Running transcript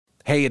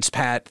Hey, it's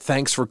Pat.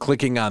 Thanks for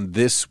clicking on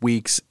this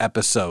week's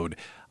episode.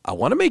 I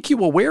want to make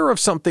you aware of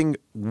something.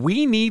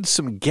 We need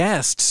some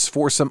guests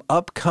for some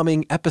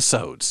upcoming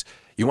episodes.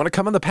 You want to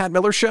come on the Pat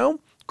Miller Show?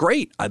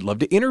 Great. I'd love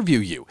to interview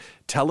you.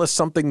 Tell us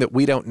something that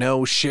we don't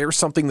know. Share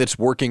something that's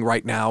working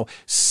right now.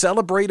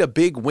 Celebrate a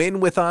big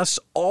win with us.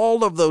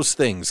 All of those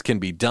things can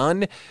be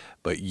done,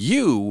 but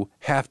you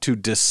have to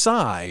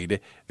decide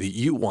that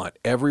you want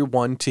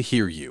everyone to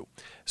hear you.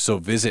 So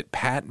visit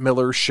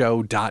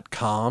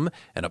patmillershow.com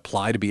and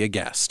apply to be a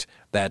guest.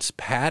 That's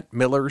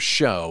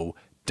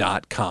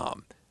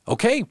patmillershow.com.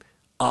 Okay,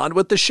 on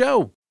with the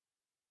show.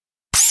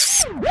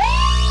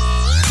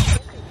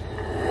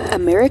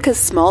 America's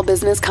small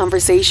business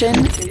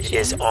conversation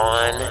is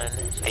on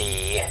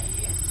the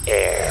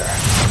air.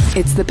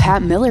 It's the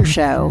Pat Miller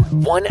Show.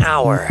 1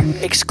 hour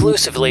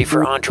exclusively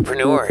for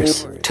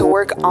entrepreneurs. To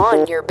work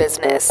on your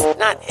business,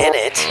 not in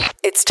it.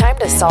 it's time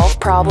to solve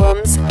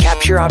problems,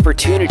 Capture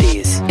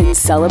opportunities. and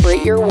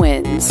celebrate your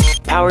wins.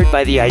 Powered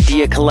by the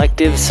Idea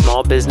Collective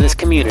small business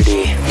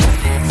community.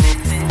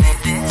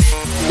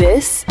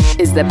 This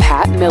is the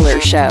Pat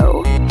Miller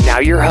Show. Now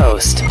your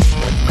host,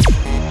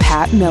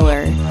 Pat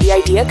Miller, the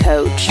Idea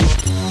Coach.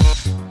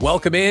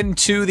 Welcome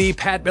into the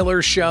Pat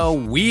Miller Show.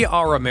 We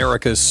are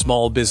America's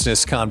small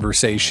business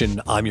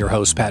conversation. I'm your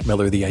host, Pat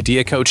Miller, the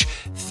Idea Coach.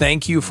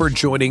 Thank you for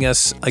joining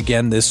us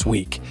again this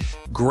week.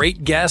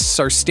 Great guests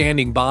are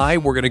standing by.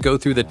 We're going to go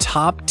through the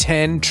top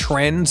 10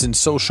 trends in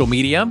social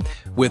media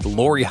with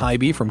Lori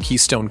Hybe from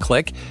Keystone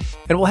Click.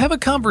 And we'll have a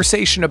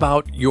conversation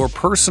about your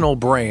personal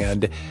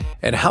brand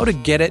and how to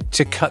get it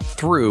to cut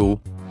through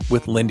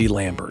with Lindey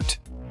Lambert.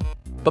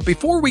 But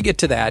before we get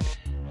to that,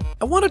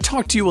 I want to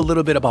talk to you a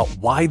little bit about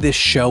why this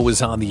show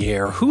is on the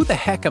air. Who the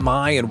heck am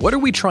I and what are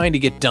we trying to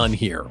get done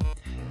here?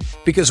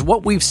 Because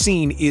what we've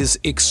seen is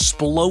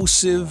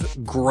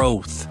explosive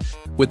growth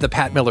with the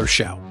Pat Miller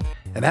Show.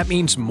 And that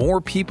means more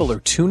people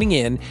are tuning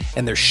in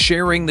and they're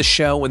sharing the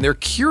show and they're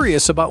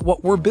curious about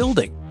what we're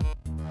building.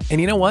 And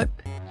you know what?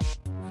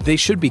 They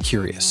should be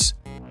curious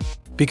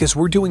because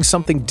we're doing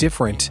something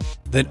different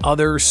than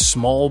other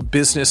small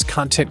business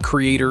content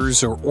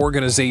creators or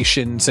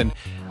organizations. And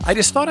I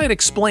just thought I'd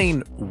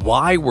explain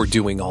why we're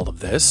doing all of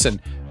this and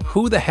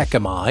who the heck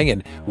am I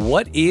and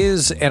what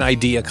is an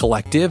Idea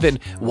Collective and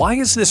why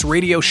is this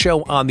radio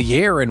show on the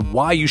air and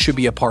why you should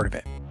be a part of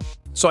it.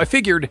 So I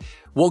figured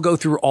we'll go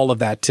through all of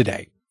that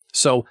today.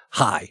 So,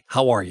 hi,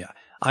 how are you?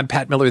 I'm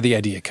Pat Miller, the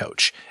Idea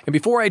Coach. And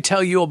before I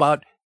tell you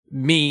about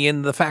me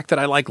and the fact that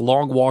I like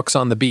long walks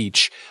on the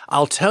beach,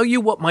 I'll tell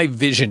you what my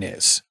vision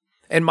is.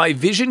 And my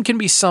vision can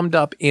be summed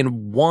up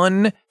in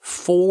one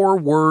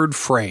 4-word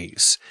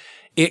phrase.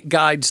 It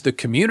guides the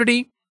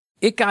community.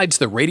 It guides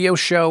the radio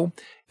show.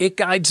 It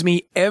guides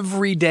me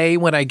every day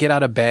when I get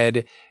out of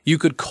bed. You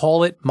could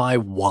call it my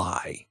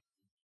why.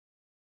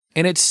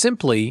 And it's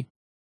simply,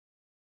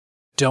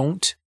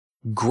 don't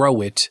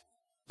grow it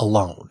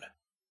alone.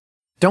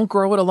 Don't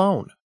grow it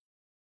alone.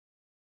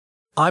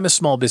 I'm a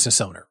small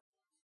business owner.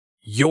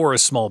 You're a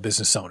small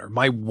business owner.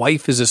 My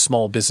wife is a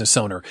small business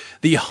owner.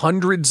 The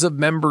hundreds of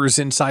members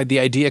inside the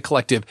Idea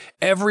Collective,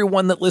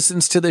 everyone that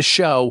listens to this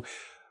show,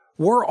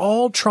 we're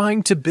all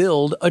trying to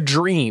build a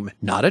dream,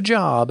 not a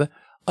job,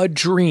 a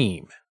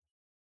dream.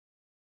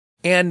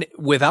 And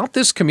without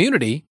this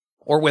community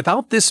or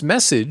without this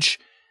message,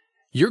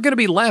 you're going to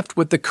be left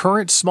with the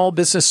current small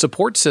business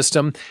support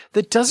system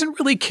that doesn't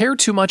really care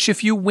too much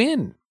if you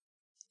win.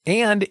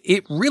 And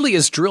it really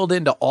is drilled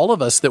into all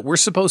of us that we're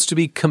supposed to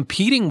be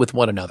competing with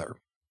one another,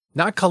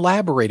 not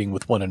collaborating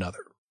with one another.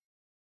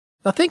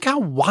 Now think how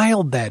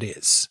wild that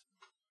is.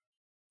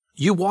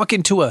 You walk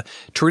into a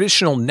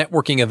traditional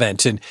networking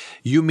event and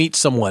you meet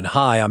someone.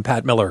 Hi, I'm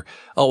Pat Miller.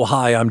 Oh,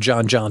 hi, I'm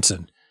John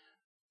Johnson.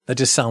 That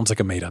just sounds like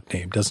a made-up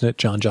name, doesn't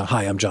it?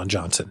 Hi, I'm John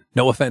Johnson.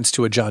 No offense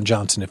to a John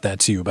Johnson if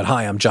that's you, but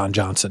hi, I'm John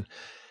Johnson.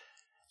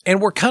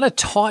 And we're kind of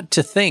taught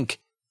to think,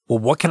 well,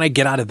 what can I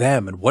get out of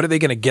them? And what are they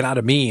going to get out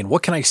of me? And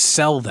what can I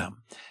sell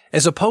them?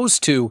 As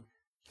opposed to,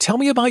 tell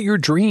me about your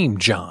dream,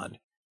 John.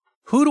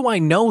 Who do I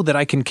know that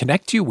I can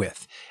connect you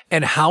with?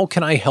 And how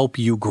can I help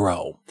you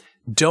grow?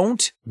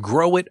 Don't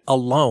grow it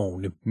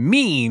alone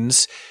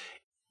means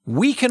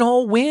we can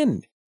all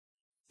win.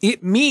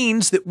 It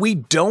means that we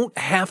don't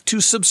have to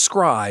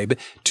subscribe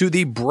to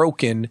the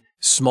broken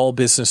small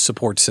business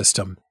support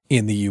system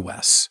in the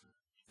U.S.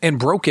 And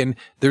broken,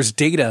 there's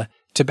data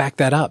to back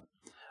that up.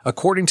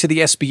 According to the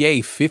SBA,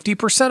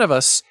 50%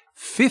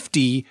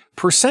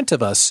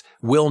 of us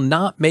will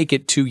not make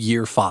it to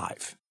year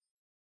 5.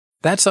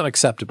 That's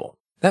unacceptable.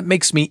 That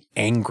makes me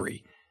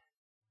angry.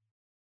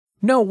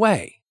 No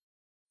way.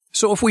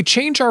 So if we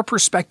change our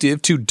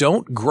perspective to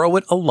don't grow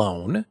it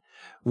alone,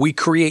 we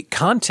create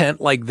content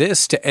like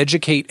this to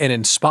educate and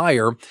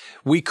inspire.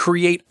 We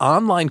create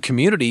online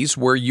communities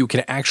where you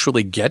can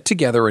actually get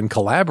together and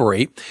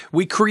collaborate.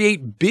 We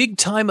create big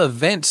time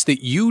events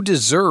that you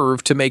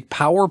deserve to make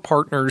power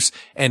partners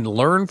and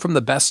learn from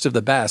the best of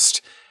the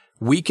best.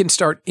 We can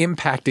start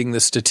impacting the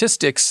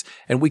statistics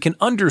and we can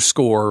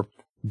underscore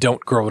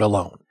don't grow it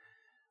alone.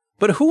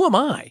 But who am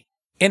I?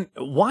 And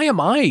why am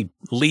I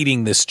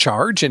leading this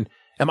charge? And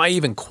Am I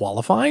even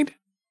qualified?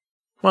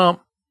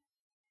 Well,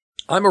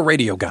 I'm a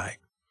radio guy.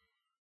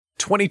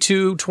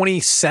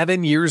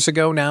 27 years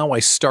ago now, I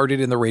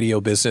started in the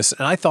radio business,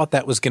 and I thought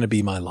that was going to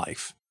be my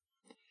life.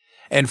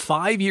 And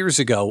 5 years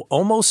ago,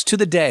 almost to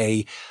the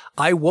day,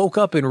 I woke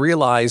up and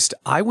realized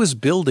I was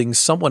building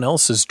someone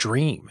else's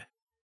dream.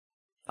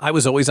 I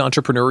was always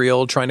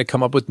entrepreneurial, trying to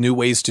come up with new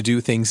ways to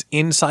do things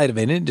inside of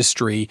an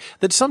industry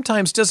that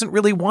sometimes doesn't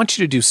really want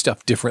you to do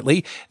stuff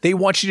differently. They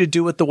want you to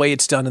do it the way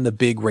it's done in the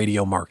big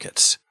radio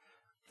markets.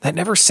 That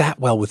never sat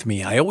well with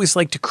me. I always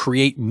like to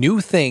create new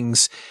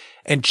things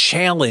and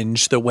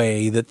challenge the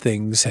way that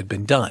things had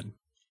been done.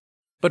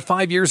 But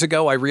 5 years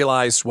ago, I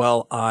realized,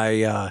 well,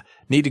 I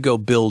need to go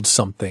build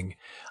something.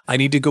 I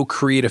need to go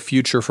create a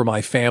future for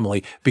my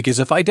family, because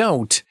if I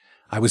don't,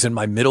 I was in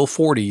my middle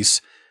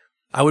 40s,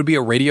 I would be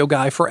a radio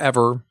guy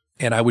forever,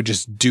 and I would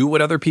just do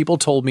what other people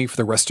told me for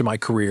the rest of my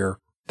career.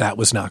 That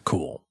was not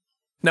cool.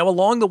 Now,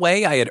 along the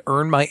way, I had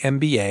earned my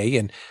MBA,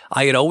 and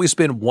I had always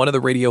been one of the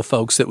radio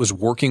folks that was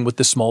working with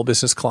the small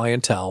business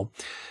clientele.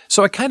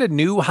 So I kind of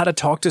knew how to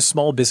talk to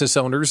small business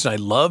owners, and I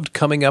loved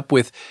coming up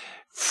with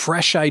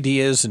fresh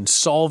ideas and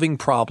solving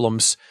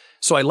problems.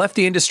 So I left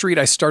the industry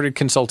and I started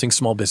consulting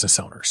small business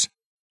owners.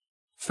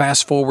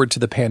 Fast forward to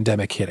the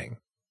pandemic hitting.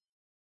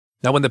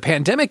 Now, when the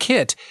pandemic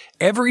hit,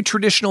 every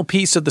traditional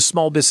piece of the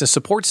small business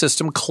support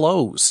system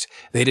closed.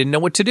 They didn't know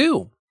what to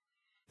do.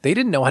 They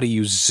didn't know how to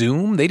use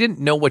Zoom. They didn't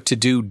know what to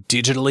do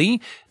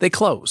digitally. They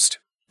closed.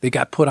 They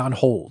got put on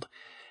hold.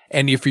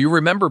 And if you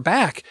remember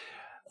back,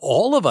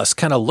 all of us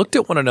kind of looked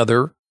at one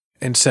another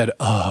and said,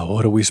 oh,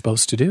 what are we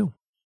supposed to do?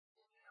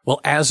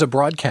 Well, as a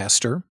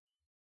broadcaster,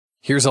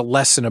 here's a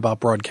lesson about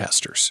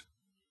broadcasters.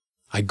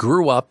 I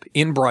grew up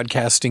in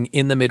broadcasting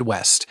in the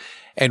Midwest.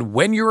 And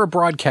when you're a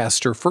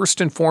broadcaster, first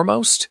and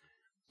foremost,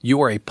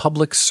 you are a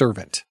public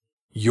servant.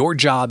 Your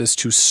job is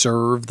to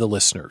serve the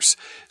listeners.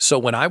 So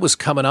when I was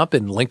coming up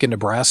in Lincoln,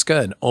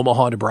 Nebraska, and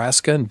Omaha,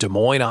 Nebraska, and Des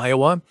Moines,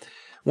 Iowa,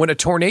 when a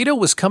tornado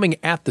was coming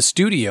at the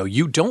studio,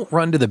 you don't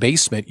run to the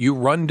basement, you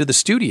run to the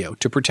studio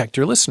to protect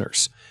your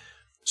listeners.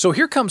 So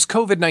here comes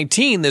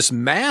COVID-19, this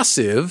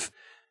massive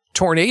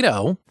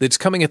tornado that's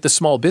coming at the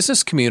small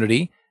business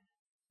community,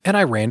 and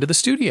I ran to the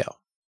studio.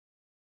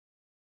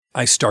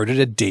 I started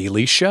a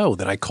daily show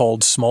that I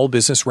called Small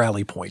Business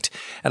Rally Point,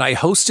 and I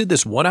hosted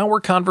this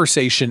 1-hour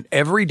conversation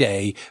every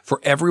day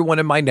for everyone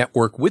in my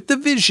network with the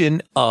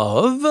vision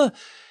of,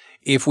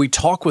 if we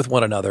talk with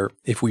one another,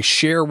 if we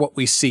share what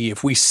we see,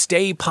 if we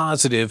stay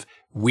positive,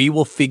 we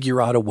will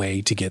figure out a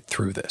way to get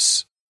through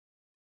this.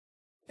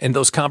 And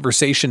those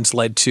conversations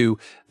led to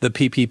the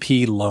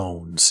PPP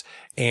loans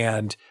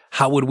and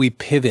how would we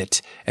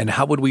pivot and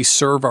how would we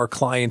serve our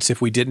clients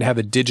if we didn't have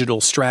a digital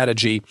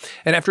strategy?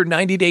 And after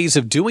 90 days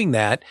of doing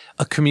that,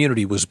 a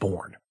community was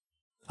born.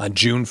 On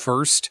June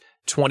 1st,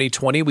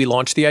 2020, we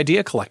launched the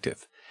Idea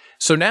Collective.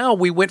 So now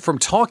we went from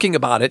talking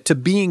about it to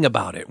being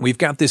about it. We've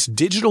got this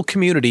digital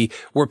community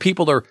where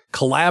people are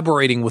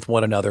collaborating with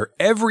one another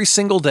every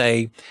single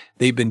day.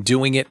 They've been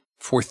doing it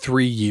for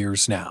 3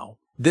 years now.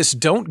 This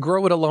don't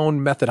grow it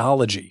alone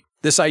methodology,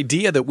 this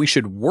idea that we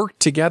should work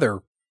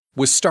together,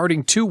 was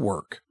starting to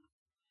work.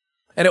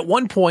 And at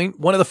one point,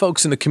 one of the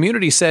folks in the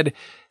community said,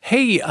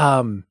 hey,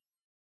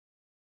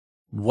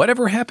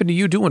 whatever happened to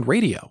you doing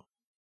radio?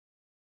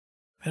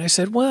 And I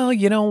said, well,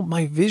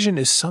 my vision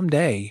is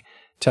someday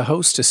to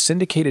host a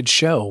syndicated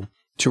show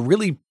to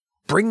really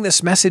bring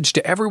this message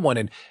to everyone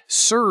and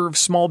serve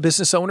small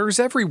business owners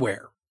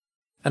everywhere.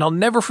 And I'll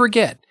never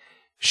forget,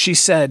 she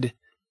said,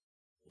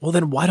 well,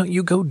 then why don't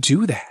you go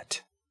do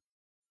that?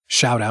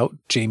 Shout out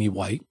Jamie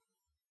White,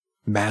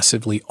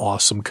 massively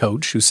awesome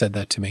coach who said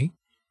that to me.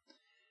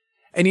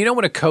 And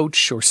when a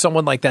coach or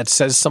someone like that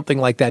says something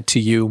like that to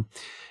you,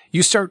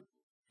 you start,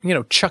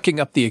 chucking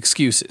up the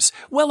excuses.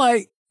 Well,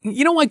 I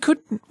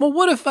couldn't. Well,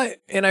 what if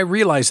and I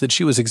realized that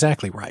she was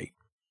exactly right.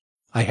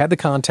 I had the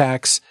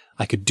contacts.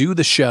 I could do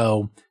the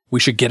show. We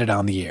should get it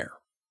on the air.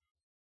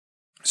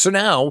 So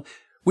now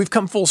we've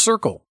come full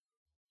circle.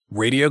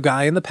 Radio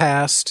guy in the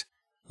past,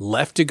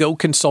 left to go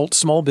consult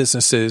small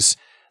businesses.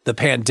 The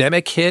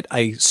pandemic hit.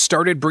 I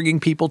started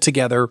bringing people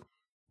together.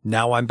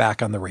 Now I'm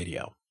back on the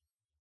radio.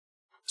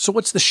 So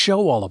what's the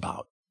show all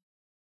about?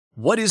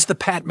 What is the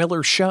Pat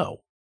Miller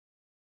Show?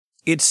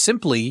 It's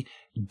simply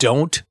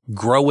don't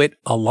grow it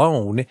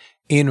alone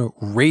in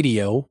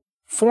radio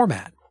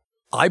format.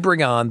 I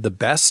bring on the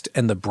best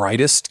and the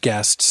brightest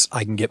guests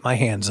I can get my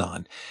hands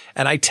on,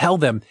 and I tell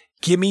them,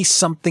 give me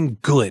something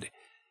good.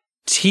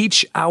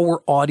 Teach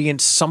our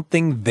audience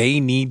something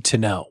they need to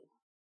know.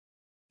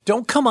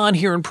 Don't come on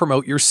here and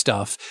promote your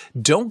stuff.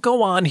 Don't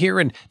go on here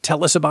and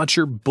tell us about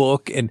your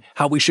book and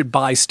how we should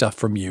buy stuff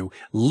from you.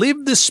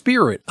 Live the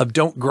spirit of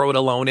don't grow it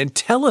alone and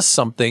tell us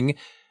something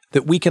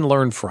that we can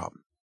learn from.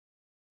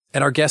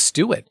 And our guests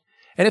do it.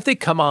 And if they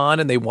come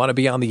on and they want to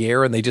be on the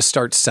air and they just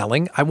start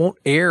selling, I won't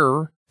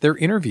air their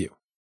interview.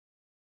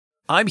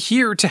 I'm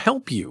here to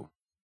help you.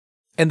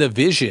 And the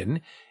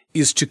vision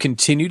is to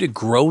continue to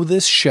grow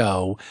this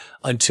show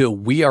until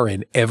we are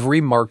in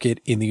every market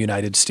in the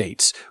United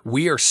States.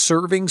 We are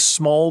serving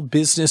small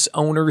business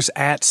owners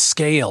at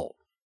scale.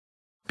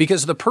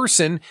 Because the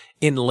person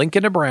in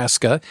Lincoln,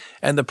 Nebraska,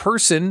 and the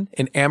person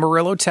in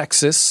Amarillo,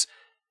 Texas,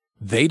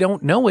 they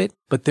don't know it,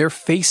 but they're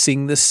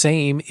facing the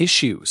same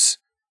issues.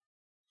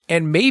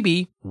 And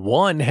maybe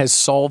one has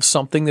solved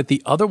something that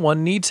the other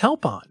one needs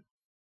help on.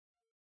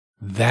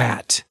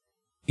 That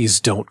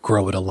is Don't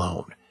Grow It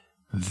Alone.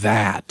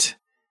 That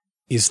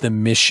is the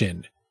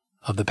mission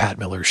of the Pat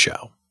Miller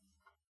Show.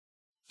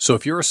 So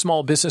if you're a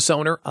small business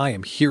owner, I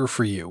am here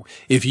for you.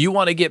 If you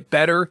want to get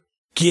better,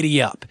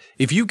 giddy up.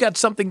 If you've got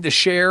something to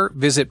share,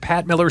 visit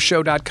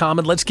patmillershow.com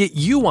and let's get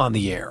you on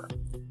the air.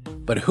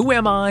 But who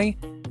am I?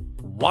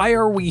 Why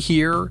are we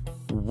here?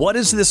 What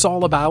is this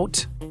all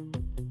about?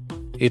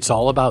 It's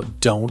all about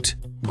don't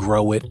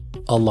grow it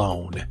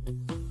alone.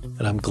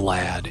 And I'm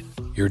glad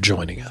you're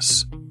joining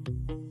us.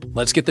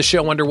 Let's get the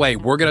show underway.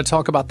 We're going to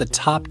talk about the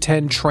top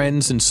 10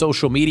 trends in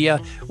social media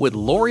with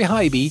Lori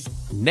Hybe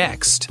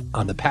next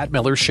on The Pat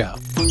Miller Show.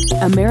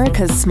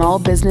 America's small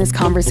business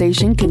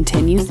conversation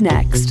continues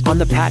next On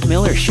The Pat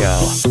Miller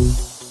Show.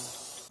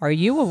 Are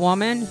you a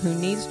woman who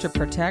needs to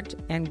protect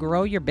and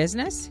grow your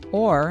business?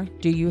 Or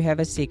do you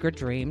have a secret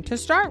dream to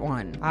start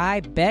one?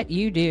 I bet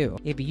you do.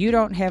 If you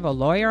don't have a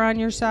lawyer on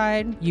your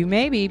side, you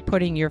may be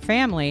putting your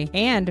family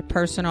and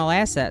personal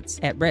assets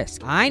at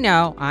risk. I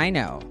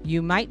know.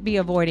 You might be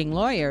avoiding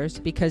lawyers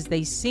because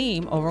they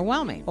seem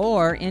overwhelming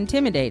or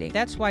intimidating.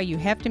 That's why you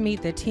have to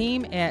meet the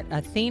team at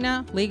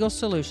Athena Legal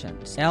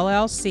Solutions,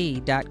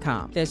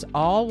 LLC.com. This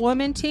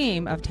all-woman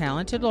team of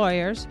talented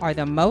lawyers are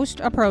the most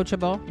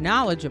approachable,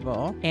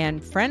 knowledgeable,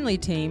 and friendly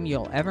team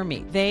you'll ever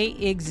meet. They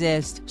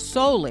exist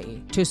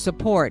solely to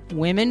support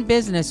women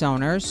business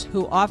owners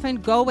who often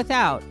go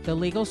without the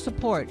legal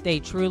support they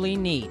truly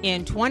need.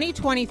 In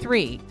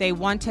 2023, they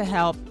want to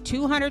help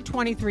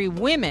 223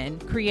 women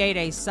create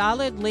a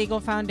solid legal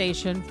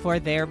foundation for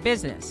their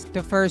business.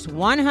 The first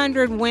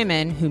 100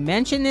 women who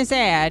mention this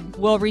ad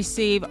will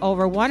receive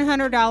over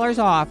 $100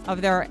 off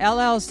of their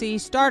LLC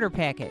starter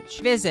package.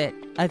 Visit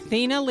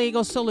Athena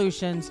Legal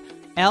Solutions,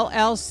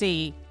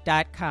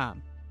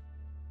 LLC.com.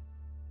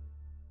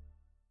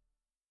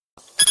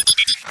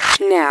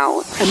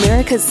 now.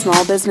 America's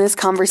small business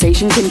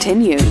conversation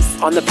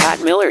continues On The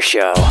Pat Miller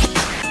Show.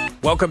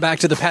 Welcome back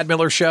to the Pat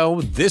Miller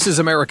Show. This is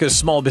America's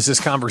small business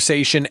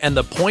conversation, and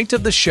the point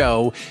of the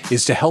show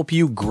is to help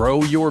you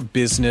grow your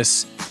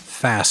business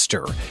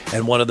faster.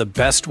 And one of the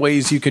best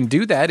ways you can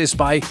do that is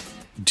by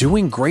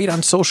doing great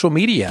on social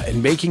media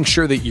and making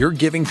sure that you're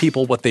giving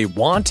people what they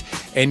want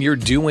and you're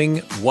doing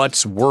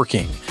what's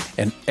working.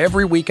 And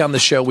every week on the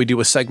show, we do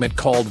a segment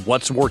called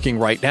What's Working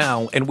Right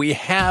Now, and we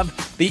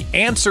have the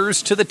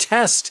answers to the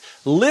test,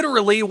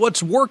 literally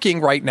what's working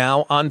right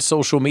now on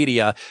social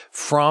media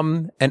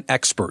from an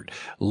expert.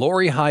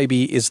 Lori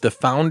Hybe is the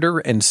founder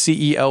and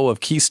CEO of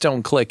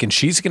Keystone Click, and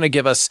she's going to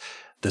give us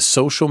the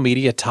social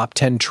media top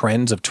 10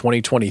 trends of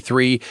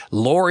 2023.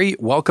 Lori,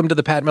 welcome to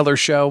the Pat Miller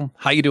Show.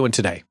 How you doing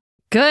today?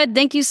 Good.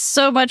 Thank you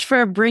so much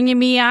for bringing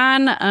me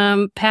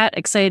on. Pat,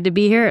 excited to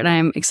be here, and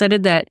I'm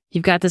excited that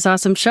you've got this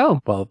awesome show.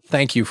 Well,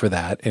 thank you for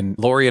that. And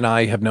Lori and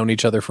I have known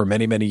each other for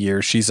many, many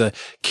years. She's a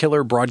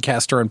killer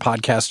broadcaster and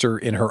podcaster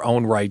in her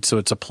own right, so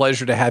it's a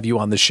pleasure to have you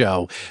on the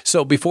show.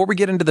 So before we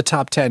get into the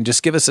top 10,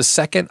 just give us a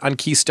second on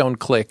Keystone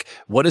Click.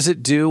 What does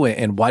it do,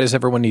 and why does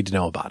everyone need to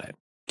know about it?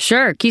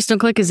 Sure. Keystone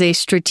Click is a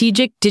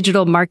strategic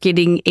digital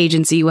marketing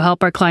agency. We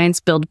help our clients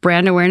build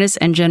brand awareness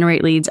and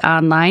generate leads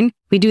online.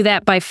 We do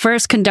that by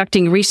first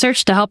conducting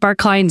research to help our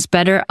clients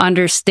better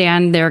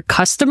understand their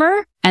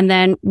customer. And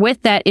then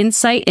with that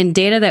insight and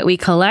data that we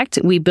collect,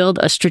 we build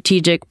a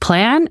strategic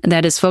plan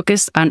that is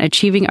focused on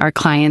achieving our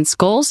clients'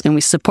 goals, and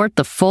we support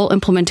the full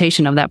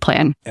implementation of that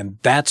plan. And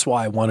that's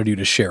why I wanted you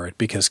to share it,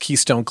 because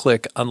Keystone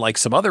Click, unlike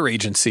some other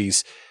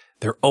agencies,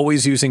 they're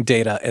always using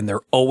data and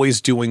they're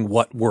always doing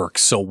what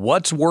works. So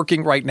what's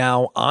working right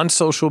now on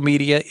social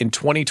media in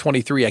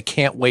 2023? I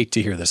can't wait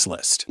to hear this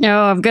list.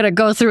 No, I'm going to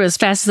go through as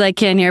fast as I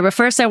can here. But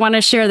first, I want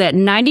to share that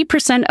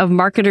 90% of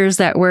marketers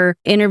that were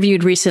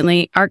interviewed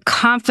recently are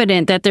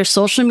confident that their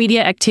social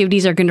media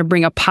activities are going to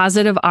bring a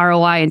positive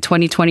ROI in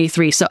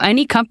 2023. So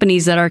any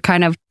companies that are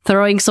kind of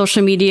throwing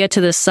social media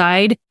to the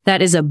side,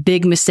 that is a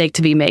big mistake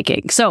to be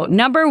making. So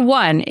number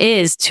one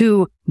is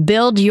to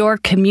build your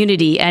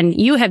community. And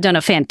you have done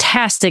a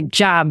fantastic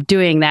job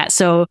doing that.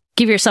 So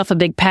give yourself a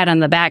big pat on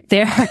the back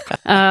there.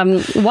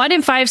 1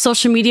 in 5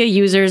 social media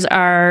users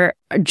are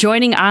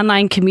joining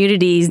online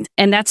communities,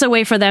 and that's a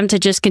way for them to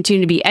just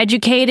continue to be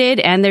educated.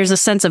 And there's a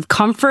sense of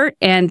comfort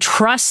and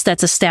trust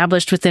that's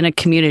established within a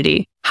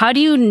community. How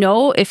do you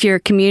know if your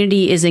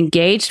community is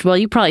engaged? Well,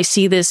 you probably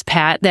see this,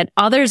 Pat, that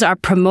others are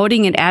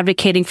promoting and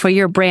advocating for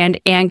your brand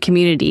and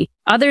community.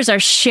 Others are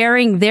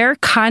sharing their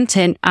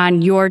content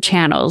on your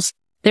channels.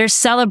 There's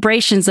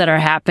celebrations that are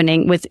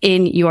happening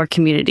within your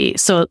community.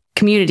 So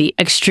community,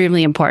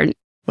 extremely important.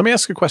 Let me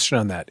ask a question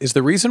on that. Is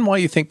the reason why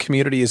you think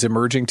community is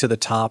emerging to the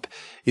top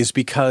is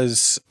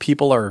because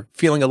people are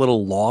feeling a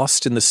little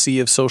lost in the sea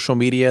of social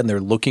media and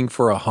they're looking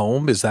for a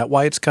home? Is that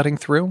why it's cutting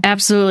through?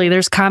 Absolutely.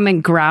 There's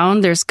common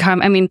ground.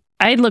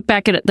 I look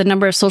back at the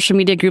number of social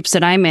media groups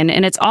that I'm in,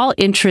 and it's all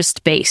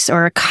interest-based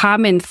or a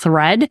common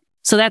thread.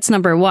 So that's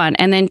number one.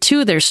 And then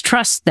two, there's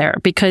trust there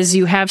because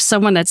you have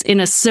someone that's in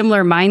a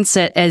similar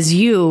mindset as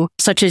you,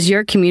 such as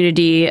your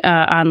community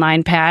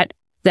online, Pat,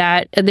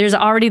 that there's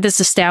already this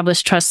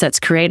established trust that's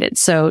created.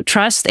 So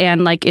trust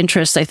and like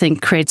interest, I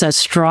think, creates a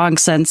strong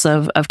sense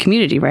of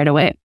community right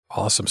away.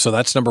 Awesome. So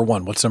that's number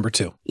one. What's number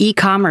two?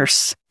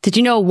 E-commerce. Did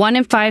you know 1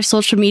 in 5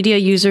 social media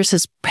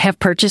users have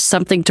purchased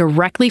something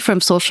directly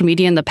from social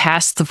media in the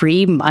past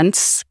 3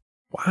 months?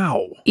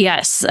 Wow.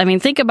 Yes. I mean,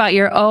 think about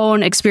your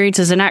own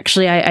experiences. And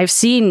actually, I've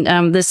seen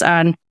this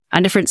on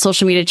different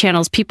social media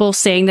channels, people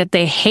saying that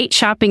they hate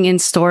shopping in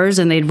stores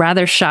and they'd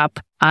rather shop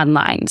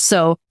online.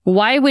 So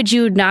why would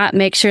you not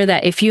make sure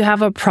that if you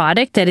have a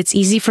product that it's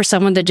easy for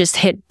someone to just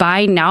hit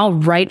buy now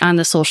right on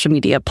the social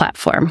media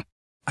platform?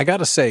 I got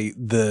to say,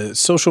 the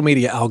social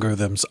media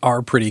algorithms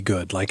are pretty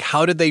good. Like,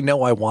 how did they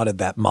know I wanted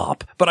that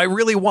mop? But I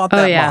really want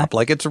that mop.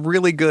 Like, it's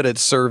really good at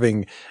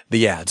serving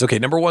the ads. Okay,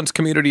 number one's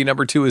community.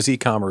 Number two is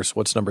e-commerce.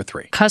 What's number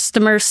three?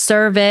 Customer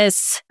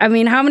service. I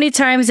mean, how many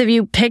times have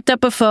you picked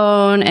up a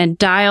phone and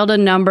dialed a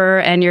number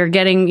and you're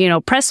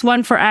getting, press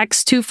 1 for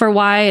X, 2 for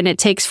Y, and it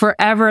takes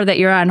forever that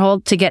you're on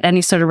hold to get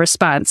any sort of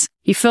response.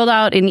 You filled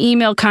out an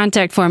email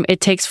contact form, it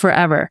takes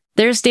forever.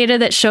 There's data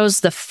that shows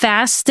the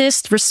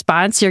fastest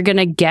response you're going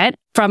to get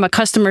from a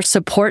customer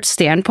support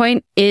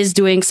standpoint is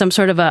doing some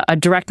sort of a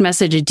direct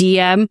message, a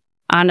DM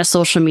on a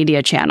social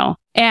media channel.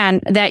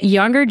 And that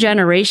younger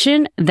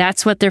generation,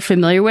 that's what they're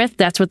familiar with.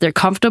 That's what they're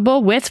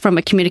comfortable with from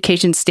a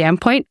communication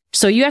standpoint.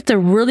 So you have to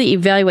really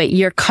evaluate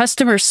your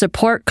customer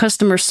support,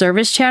 customer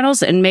service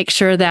channels and make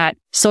sure that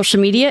social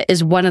media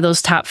is one of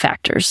those top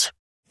factors.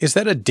 Is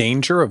that a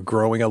danger of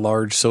growing a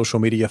large social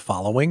media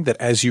following, that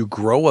as you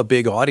grow a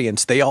big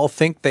audience, they all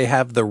think they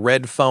have the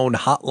red phone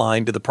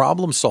hotline to the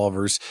problem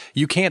solvers?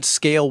 You can't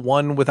scale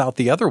one without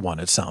the other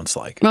one, it sounds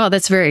like. Well,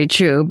 that's very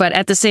true. But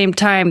at the same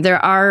time, there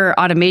are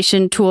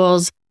automation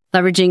tools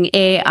leveraging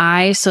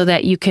AI so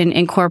that you can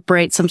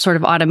incorporate some sort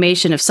of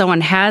automation. If someone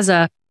has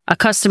a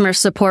customer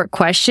support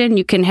question,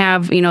 you can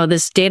have,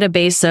 this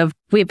database of,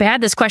 we've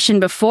had this question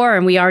before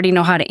and we already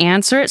know how to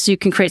answer it. So you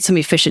can create some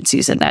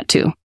efficiencies in that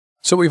too.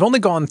 So we've only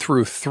gone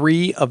through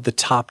 3 of the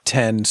top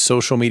 10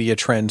 social media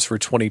trends for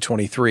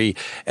 2023.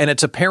 And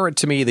it's apparent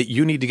to me that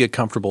you need to get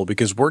comfortable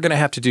because we're going to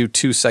have to do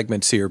 2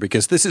 segments here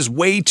because this is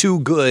way too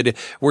good.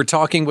 We're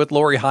talking with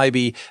Lori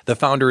Hybe, the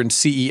founder and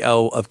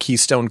CEO of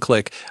Keystone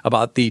Click,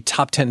 about the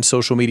top 10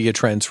 social media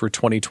trends for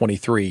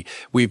 2023.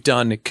 We've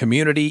done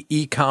community,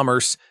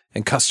 e-commerce,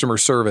 and customer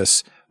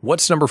service.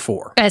 What's number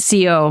 4?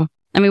 SEO.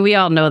 I mean, we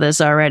all know this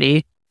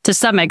already to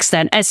some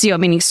extent. SEO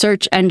meaning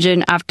search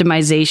engine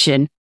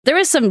optimization. There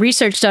is some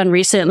research done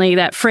recently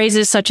that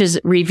phrases such as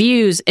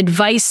reviews,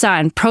 advice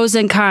on, pros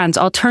and cons,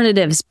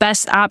 alternatives,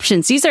 best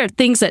options. These are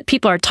things that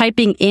people are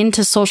typing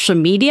into social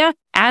media,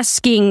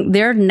 asking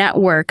their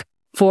network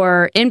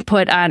for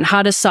input on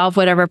how to solve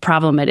whatever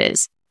problem it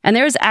is. And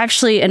there's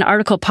actually an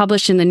article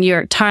published in the New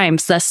York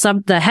Times.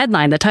 The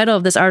headline, the title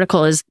of this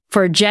article is,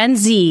 "For Gen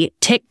Z,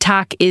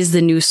 TikTok is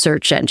the new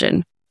search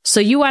engine." So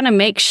you want to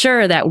make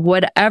sure that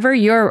whatever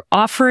your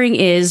offering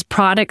is,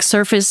 product,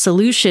 surface,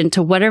 solution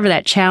to whatever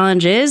that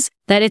challenge is,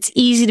 that it's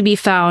easy to be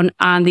found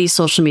on these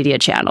social media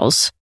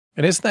channels.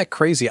 And isn't that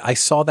crazy? I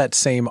saw that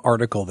same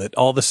article that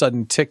all of a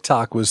sudden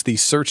TikTok was the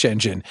search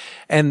engine.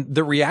 And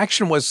the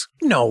reaction was,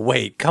 no,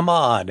 wait, come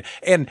on.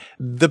 And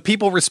the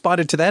people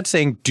responded to that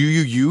saying, do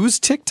you use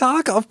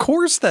TikTok? Of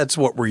course, that's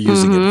what we're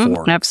using it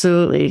for.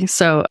 Absolutely.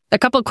 So a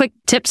couple of quick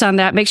tips on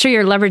that. Make sure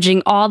you're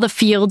leveraging all the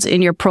fields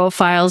in your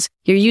profiles.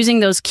 You're using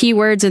those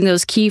keywords and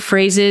those key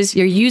phrases.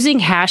 You're using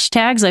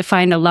hashtags. I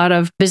find a lot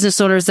of business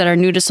owners that are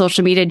new to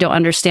social media don't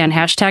understand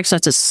hashtags. So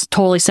that's a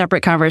totally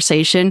separate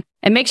conversation.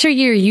 And make sure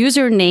your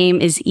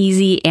username is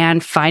easy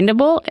and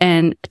findable.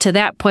 And to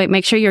that point,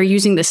 make sure you're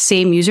using the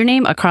same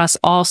username across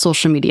all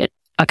social media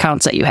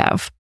accounts that you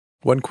have.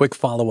 One quick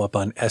follow-up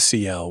on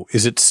SEO.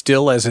 Is it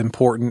still as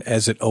important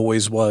as it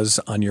always was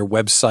on your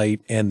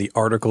website and the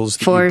articles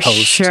that you post?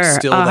 For sure,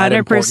 still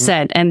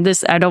 100%. And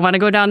this, I don't want to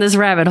go down this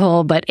rabbit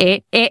hole, but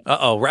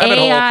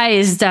AI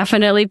is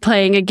definitely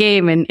playing a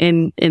game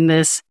in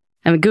this.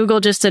 I mean, Google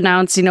just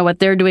announced, what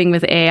they're doing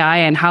with AI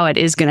and how it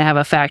is going to have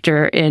a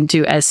factor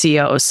into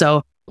SEO.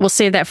 So we'll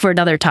save that for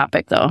another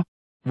topic, though.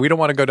 We don't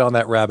want to go down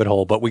that rabbit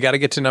hole, but we got to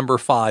get to number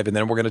 5, and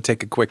then we're going to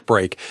take a quick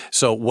break.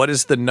 So what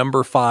is the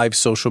number 5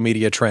 social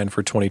media trend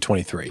for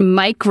 2023?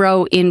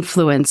 Micro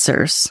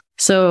influencers.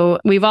 So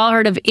we've all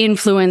heard of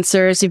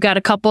influencers. You've got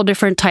a couple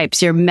different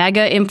types. Your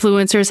mega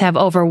influencers have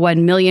over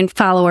 1 million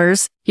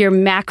followers. Your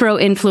macro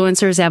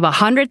influencers have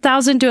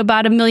 100,000 to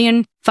about 1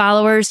 million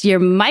followers. Your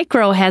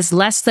micro has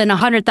less than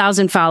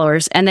 100,000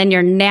 followers. And then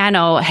your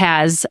nano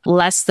has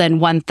less than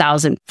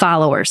 1,000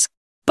 followers.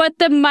 But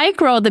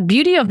the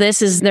beauty of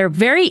this is they're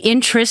very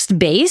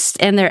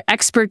interest-based and their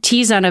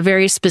expertise on a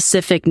very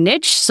specific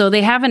niche. So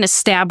they have an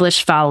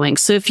established following.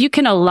 So if you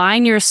can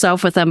align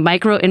yourself with a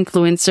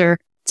micro-influencer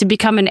to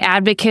become an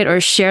advocate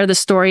or share the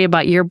story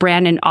about your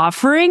brand and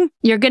offering,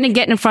 you're going to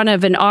get in front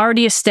of an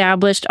already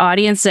established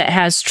audience that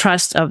has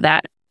trust of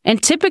that.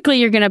 And typically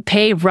you're going to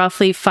pay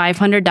roughly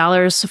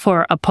 $500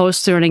 for a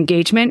post or an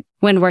engagement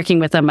when working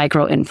with a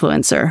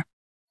micro-influencer.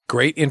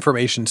 Great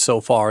information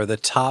so far. The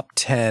top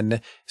 10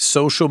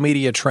 social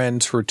media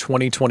trends for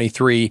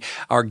 2023.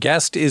 Our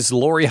guest is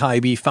Lori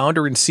Hybe,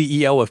 founder and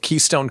CEO of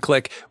Keystone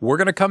Click. We're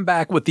going to come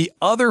back with the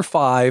other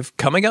 5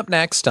 coming up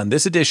next on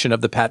this edition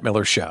of The Pat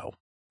Miller Show.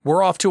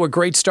 We're off to a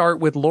great start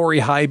with Lori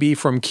Hybe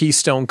from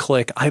Keystone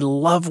Click. I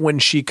love when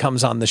she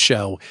comes on the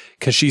show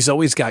because she's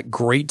always got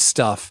great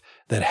stuff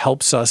that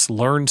helps us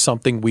learn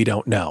something we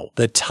don't know.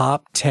 The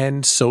top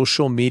 10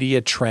 social media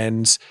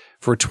trends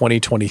for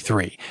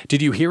 2023.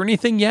 Did you hear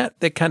anything yet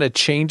that kind of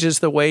changes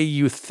the way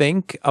you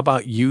think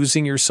about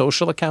using your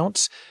social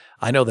accounts?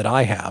 I know that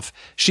I have.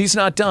 She's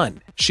not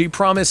done. She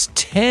promised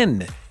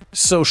 10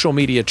 social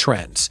media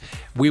trends.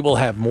 We will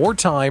have more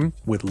time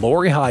with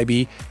Lori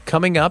Hybe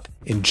coming up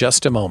in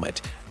just a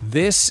moment.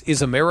 This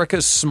is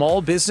America's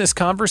small business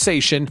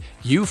conversation.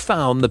 You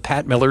found the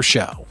Pat Miller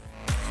Show.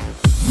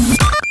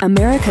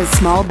 America's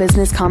small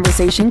business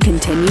conversation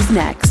continues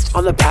next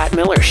on the Pat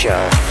Miller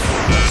Show.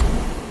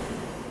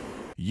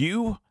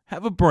 You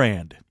have a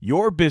brand.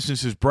 Your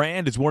business's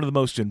brand is one of the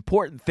most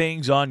important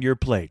things on your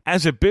plate.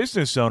 As a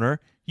business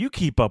owner, you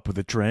keep up with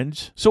the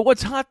trends. So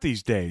what's hot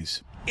these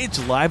days?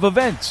 It's live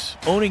events.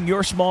 Owning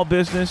your small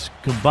business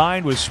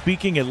combined with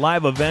speaking at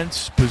live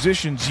events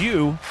positions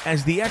you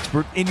as the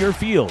expert in your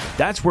field.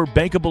 That's where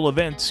Bankable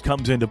Events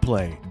comes into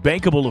play.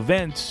 Bankable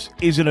Events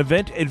is an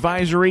event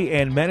advisory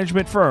and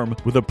management firm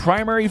with a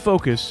primary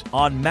focus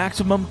on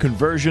maximum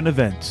conversion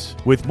events.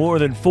 With more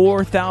than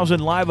 4,000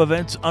 live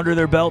events under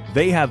their belt,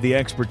 they have the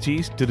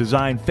expertise to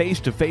design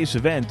face-to-face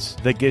events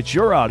that get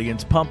your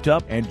audience pumped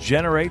up and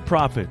generate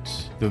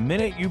profits. The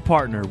minute you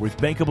partner with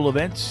Bankable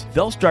Events,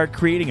 they'll start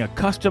creating a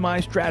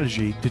customized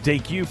strategy to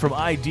take you from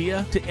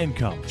idea to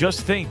income.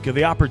 Just think of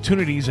the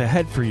opportunities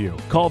ahead for you.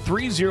 Call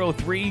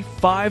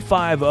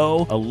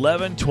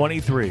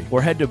 303-550-1123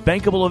 or head to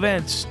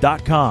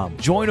bankableevents.com.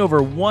 Join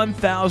over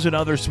 1,000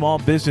 other small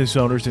business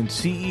owners and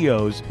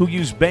CEOs who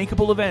use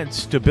Bankable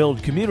Events to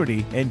build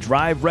community and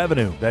drive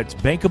revenue. That's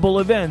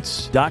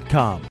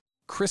bankableevents.com.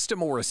 Krista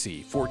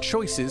Morrissey for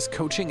Choices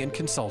Coaching and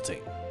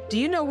Consulting. Do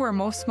you know where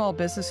most small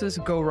businesses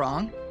go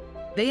wrong?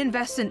 They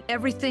invest in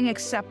everything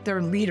except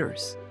their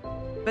leaders.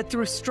 But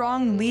through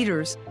strong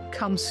leaders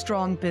comes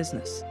strong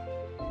business.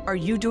 Are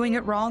you doing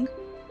it wrong?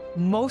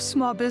 Most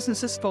small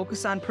businesses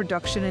focus on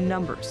production and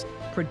numbers.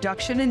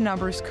 Production and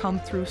numbers come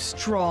through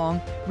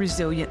strong,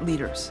 resilient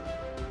leaders.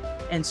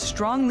 And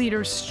strong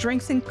leaders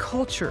strengthen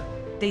culture.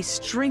 They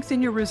strengthen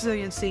your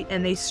resiliency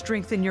and they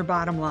strengthen your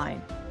bottom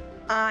line.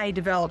 I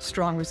develop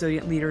strong,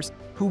 resilient leaders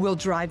who will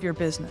drive your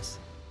business.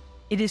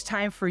 It is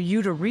time for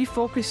you to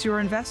refocus your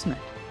investment.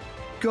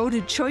 Go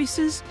to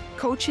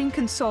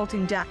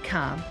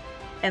choicescoachingconsulting.com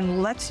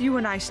and let's you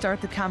and I start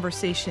the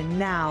conversation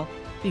now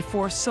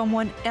before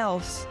someone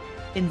else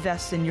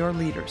invests in your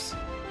leaders.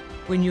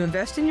 When you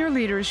invest in your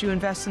leaders, you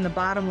invest in the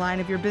bottom line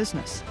of your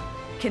business.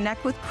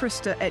 Connect with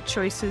Krista at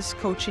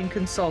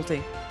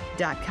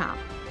choicescoachingconsulting.com.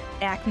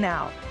 Act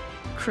now.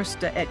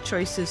 Krista at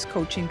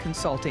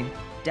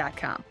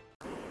choicescoachingconsulting.com.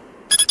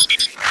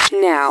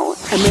 Now,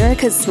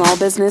 America's small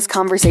business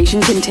conversation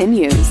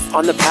continues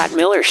on the Pat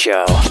Miller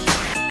Show.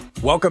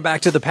 Welcome back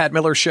to the Pat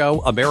Miller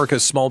Show,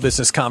 America's small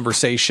business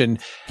conversation.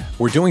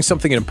 We're doing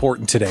something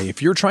important today.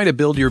 If you're trying to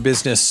build your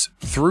business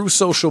through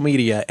social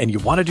media and you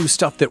want to do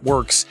stuff that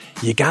works,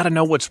 you got to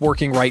know what's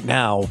working right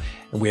now.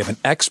 And we have an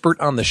expert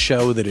on the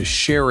show that is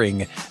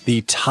sharing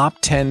the top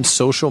 10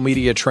 social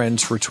media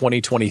trends for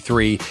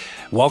 2023.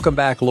 Welcome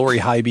back, Lori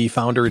Hybe,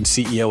 founder and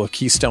CEO of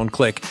Keystone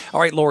Click.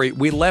 All right, Lori,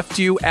 we left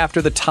you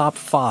after the top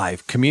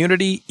 5: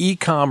 community,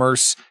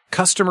 e-commerce,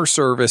 customer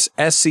service,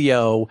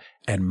 SEO,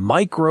 and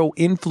micro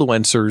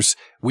influencers.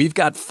 We've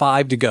got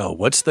 5 to go.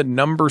 What's the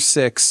number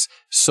 6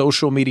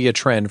 social media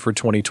trend for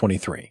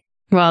 2023?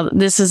 Well,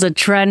 this is a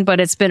trend, but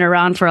it's been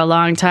around for a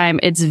long time.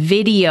 It's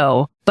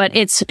video, but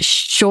it's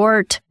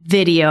short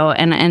video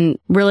and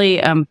really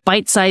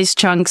bite-sized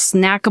chunks,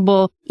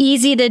 snackable,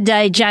 easy to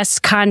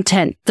digest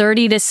content,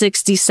 30 to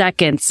 60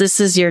 seconds. This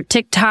is your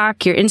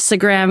TikTok, your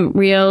Instagram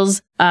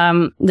Reels.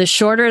 The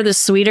shorter, the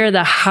sweeter,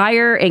 the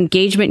higher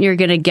engagement you're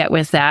going to get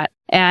with that.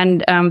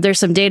 And there's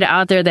some data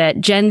out there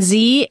that Gen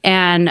Z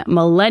and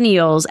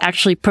millennials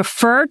actually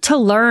prefer to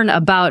learn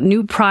about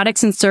new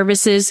products and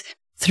services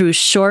through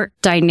short,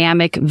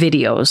 dynamic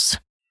videos.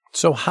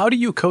 So how do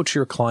you coach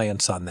your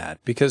clients on that?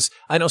 Because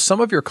I know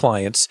some of your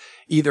clients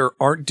either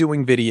aren't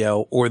doing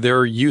video or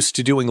they're used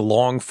to doing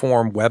long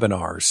form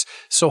webinars.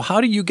 So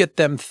how do you get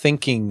them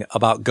thinking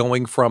about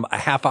going from a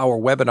half-hour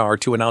webinar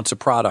to announce a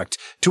product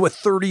to a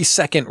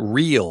 30-second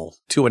reel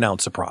to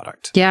announce a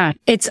product? Yeah,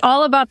 it's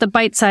all about the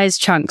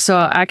bite-sized chunk. So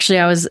actually,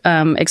 I was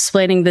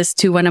explaining this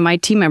to one of my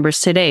team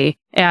members today.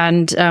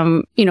 And,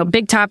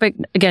 big topic.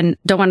 Again,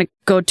 don't want to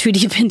go too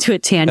deep into a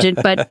tangent,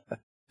 but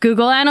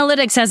Google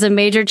Analytics has a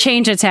major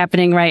change that's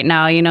happening right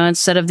now.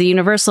 Instead of the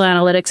Universal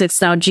Analytics,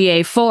 it's now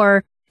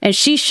GA4. And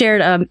she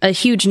shared a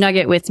huge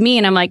nugget with me.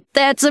 And I'm like,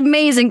 that's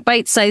amazing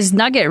bite-sized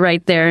nugget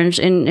right there.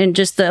 And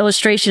just the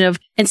illustration of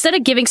instead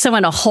of giving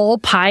someone a whole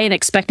pie and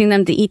expecting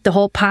them to eat the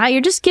whole pie,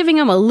 you're just giving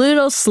them a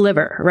little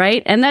sliver,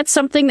 right? And that's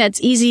something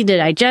that's easy to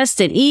digest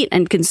and eat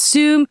and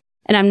consume.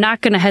 And I'm not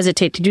going to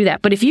hesitate to do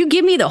that. But if you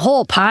give me the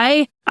whole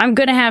pie, I'm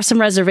going to have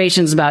some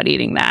reservations about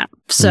eating that.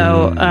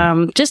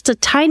 So just a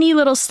tiny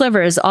little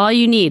sliver is all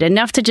you need,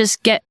 enough to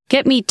just get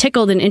me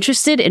tickled and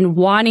interested in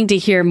wanting to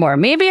hear more.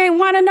 Maybe I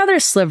want another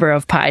sliver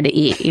of pie to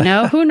eat,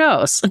 who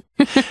knows?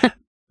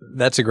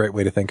 That's a great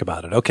way to think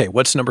about it. Okay,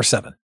 what's number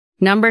 7?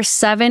 Number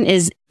 7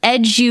 is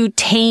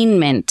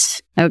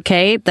edutainment.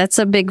 Okay, that's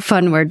a big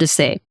fun word to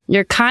say.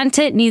 Your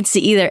content needs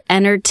to either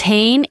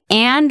entertain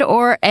and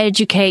or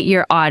educate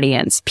your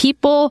audience.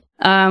 People,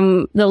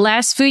 the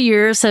last few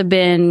years have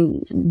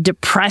been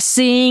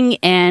depressing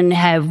and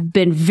have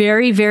been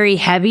very, very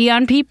heavy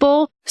on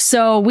people.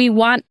 So we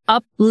want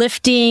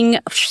uplifting,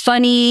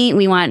 funny,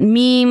 we want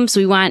memes,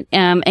 we want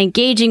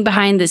engaging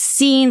behind the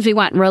scenes, we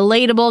want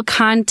relatable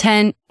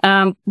content.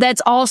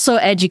 That's also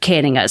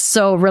educating us.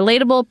 So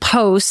relatable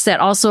posts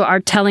that also are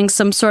telling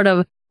some sort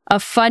of a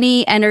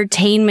funny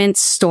entertainment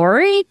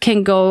story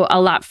can go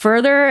a lot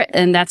further.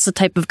 And that's the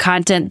type of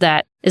content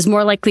that is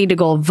more likely to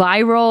go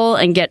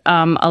viral and get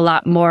a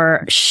lot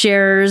more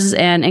shares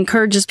and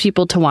encourages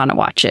people to want to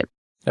watch it.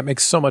 That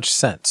makes so much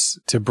sense,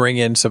 to bring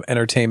in some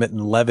entertainment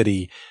and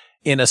levity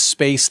in a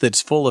space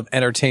that's full of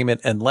entertainment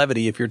and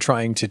levity if you're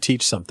trying to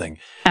teach something.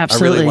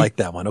 Absolutely. I really like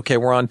that one. Okay,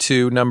 we're on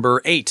to number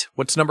 8.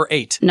 What's number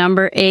 8?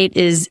 Number 8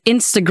 is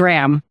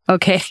Instagram.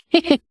 Okay.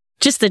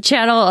 Just the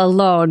channel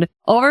alone.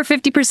 Over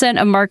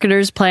 50% of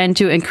marketers plan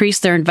to increase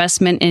their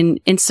investment in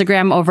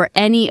Instagram over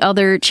any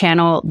other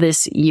channel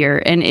this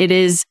year. And it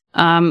is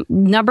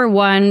number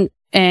 1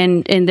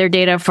 in their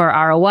data for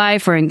ROI,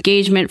 for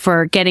engagement,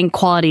 for getting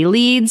quality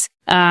leads,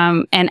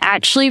 and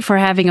actually for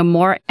having a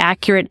more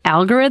accurate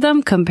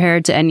algorithm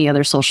compared to any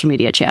other social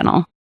media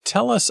channel.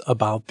 Tell us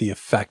about the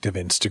effect of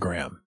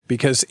Instagram,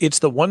 because it's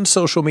the one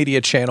social media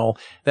channel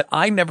that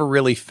I never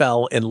really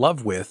fell in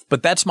love with,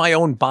 but that's my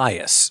own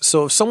bias.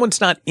 So if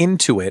someone's not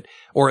into it,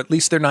 or at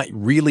least they're not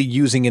really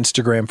using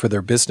Instagram for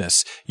their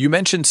business, you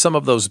mentioned some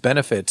of those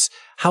benefits.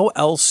 How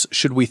else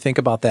should we think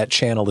about that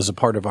channel as a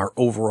part of our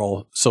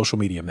overall social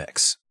media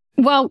mix?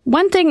 Well,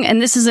 one thing,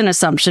 and this is an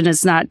assumption,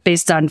 it's not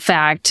based on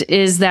fact,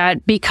 is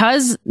that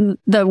because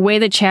the way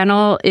the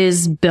channel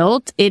is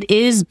built, it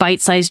is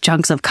bite-sized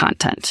chunks of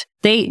content.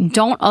 They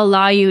don't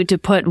allow you to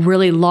put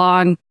really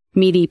long,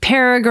 meaty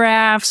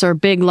paragraphs or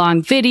big,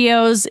 long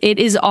videos. It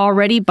is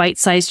already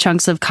bite-sized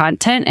chunks of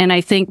content. And I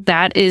think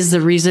that is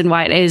the reason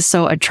why it is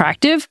so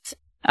attractive.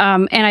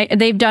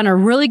 They've done a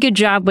really good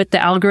job with the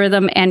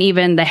algorithm and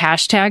even the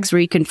hashtags,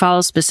 where you can follow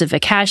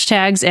specific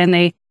hashtags, and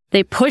they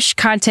push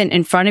content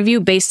in front of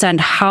you based on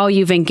how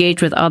you've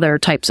engaged with other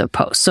types of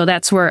posts. So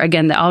that's where,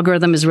 again, the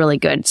algorithm is really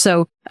good.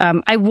 So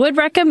I would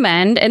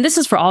recommend, and this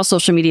is for all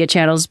social media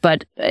channels,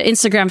 but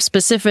Instagram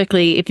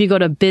specifically, if you go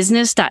to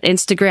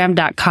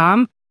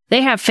business.instagram.com,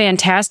 they have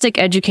fantastic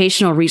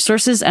educational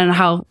resources on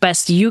how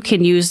best you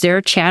can use their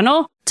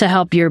channel to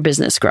help your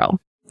business grow.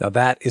 Now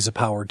that is a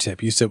power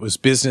tip. You said it was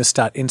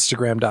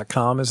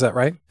business.instagram.com. Is that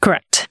right?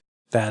 Correct.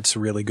 That's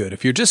really good.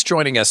 If you're just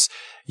joining us,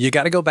 you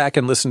got to go back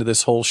and listen to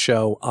this whole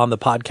show on the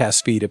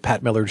podcast feed at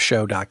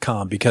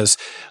patmillershow.com, because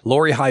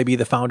Lori Hybe,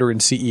 the founder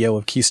and CEO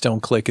of Keystone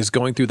Click, is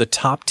going through the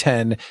top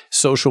 10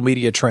 social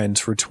media trends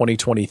for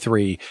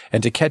 2023.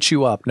 And to catch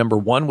you up, number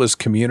 1 was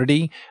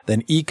community,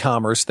 then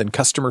e-commerce, then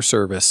customer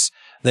service,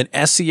 then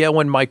SEO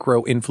and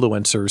micro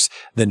influencers,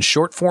 then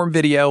short form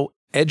video,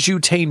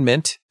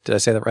 edutainment. Did I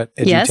say that right?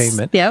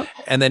 Edutainment. Yes. Yep.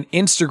 And then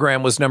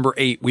Instagram was number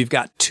 8. We've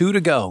got 2 to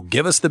go.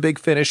 Give us the big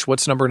finish.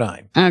 What's number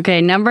 9?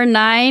 Okay. Number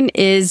 9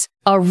 is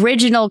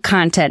original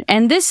content.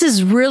 And this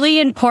is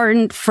really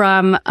important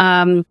from,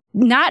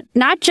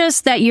 not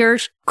just that you're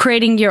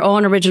creating your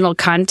own original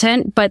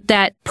content, but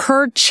that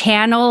per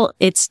channel,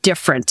 it's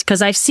different.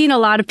 Cause I've seen a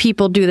lot of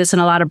people do this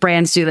and a lot of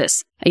brands do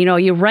this.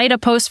 You write a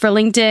post for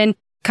LinkedIn,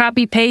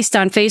 copy paste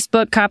on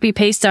Facebook, copy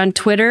paste on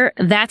Twitter.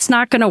 That's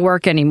not going to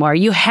work anymore.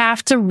 You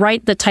have to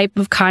write the type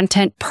of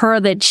content per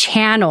the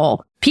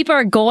channel. People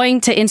are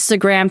going to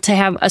Instagram to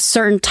have a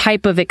certain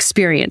type of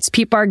experience.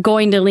 People are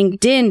going to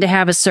LinkedIn to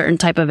have a certain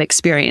type of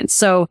experience.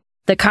 So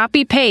the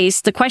copy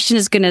paste, the question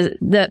is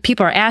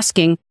people are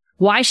asking,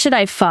 why should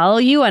I follow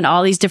you on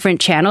all these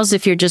different channels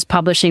if you're just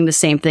publishing the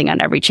same thing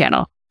on every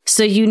channel?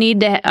 So you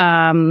need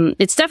to,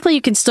 it's definitely,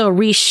 you can still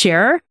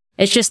reshare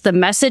It's just the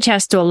message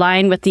has to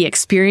align with the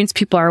experience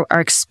people are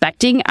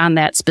expecting on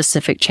that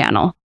specific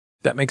channel.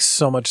 That makes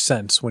so much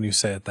sense when you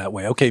say it that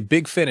way. Okay,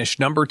 big finish.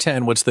 Number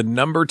 10. What's the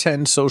number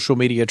 10 social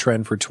media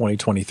trend for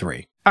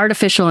 2023?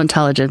 Artificial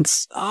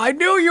intelligence. I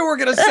knew you were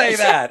going to say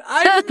that.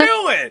 I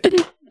knew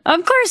it.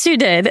 Of course you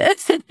did.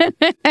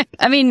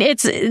 I mean,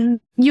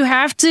 you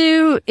have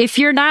to, if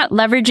you're not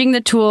leveraging the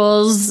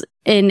tools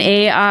in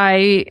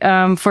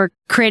AI for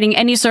creating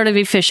any sort of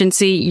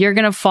efficiency, you're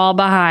going to fall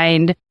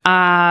behind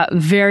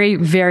very,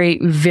 very,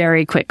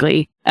 very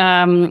quickly.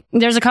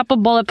 There's a couple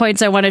bullet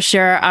points I want to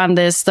share on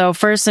this, though.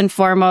 First and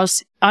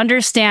foremost,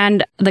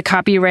 understand the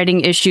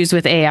copywriting issues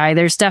with AI.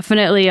 There's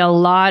definitely a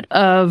lot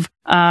of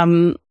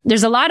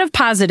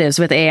positives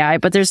with AI,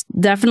 but there's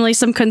definitely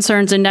some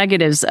concerns and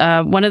negatives.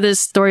 One of the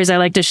stories I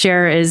like to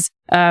share is,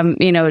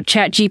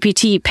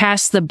 ChatGPT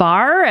passed the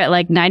bar at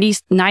like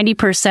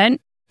 90%.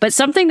 But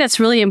something that's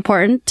really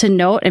important to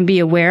note and be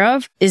aware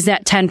of is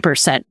that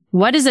 10%.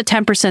 What is the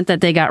 10%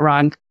 that they got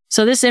wrong?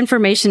 So this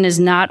information is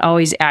not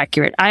always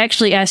accurate. I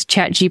actually asked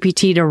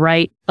ChatGPT to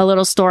write a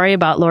little story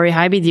about Lori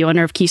Hybe, the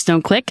owner of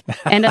Keystone Click,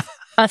 and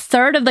a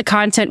third of the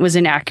content was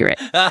inaccurate.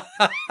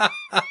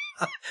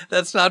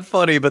 That's not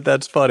funny, but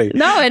that's funny.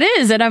 No, it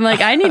is. And I'm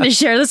like, I need to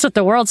share this with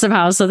the world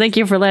somehow. So thank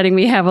you for letting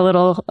me have a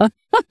little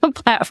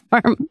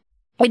platform.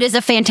 It is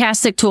a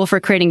fantastic tool for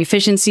creating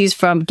efficiencies,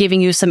 from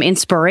giving you some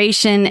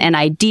inspiration and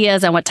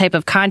ideas on what type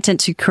of content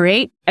to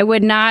create. I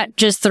would not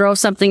just throw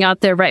something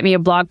out there, write me a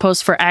blog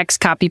post for X,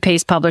 copy,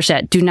 paste, publish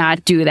that. Do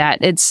not do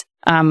that. It's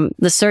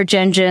the search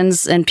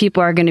engines, and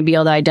people are going to be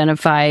able to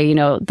identify,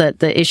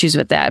 the issues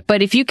with that.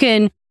 But if you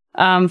can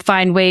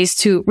find ways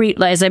to,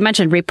 as I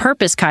mentioned,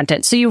 repurpose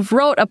content. So you've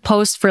wrote a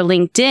post for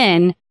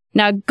LinkedIn.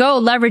 Now go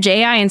leverage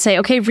AI and say,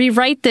 okay,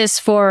 rewrite this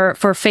for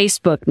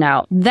Facebook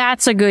now.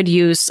 That's a good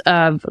use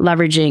of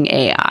leveraging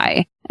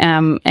AI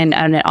and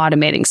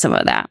automating some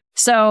of that.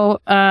 So,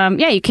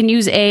 you can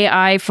use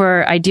AI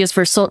for ideas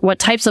for what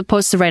types of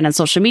posts to write on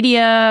social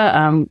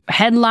media,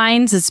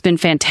 headlines. It's been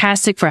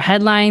fantastic for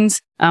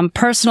headlines,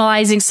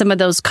 personalizing some of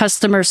those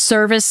customer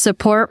service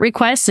support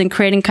requests and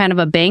creating kind of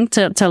a bank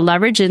to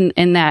leverage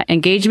in that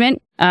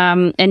engagement,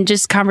 and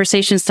just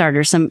conversation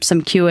starters, some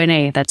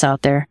Q&A that's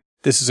out there.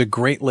 This is a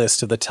great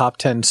list of the top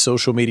 10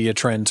 social media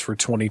trends for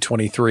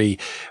 2023.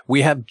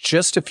 We have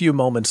just a few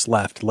moments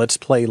left. Let's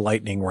play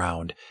lightning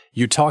round.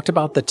 You talked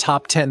about the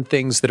top 10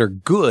 things that are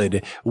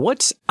good.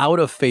 What's out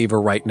of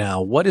favor right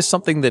now? What is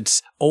something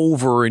that's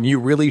over and you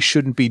really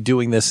shouldn't be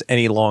doing this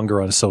any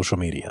longer on social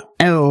media?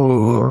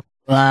 Oh,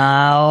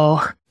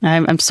 wow.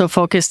 I'm so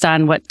focused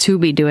on what to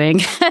be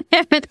doing. I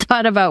haven't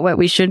thought about what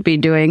we should be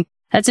doing.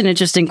 That's an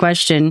interesting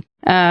question.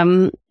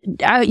 You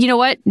know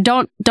what?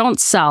 Don't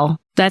sell.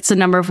 That's the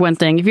number one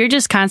thing. If you're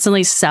just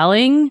constantly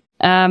selling,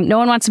 no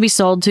one wants to be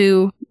sold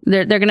to.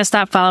 They're going to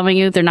stop following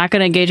you. They're not going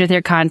to engage with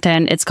your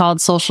content. It's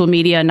called social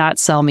media, not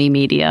sell me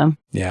media.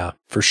 Yeah,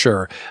 for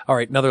sure. All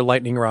right. Another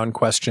lightning round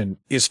question.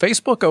 Is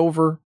Facebook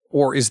over,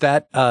 or is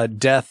that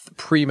death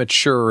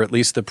premature, at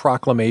least the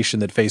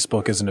proclamation that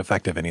Facebook isn't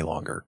effective any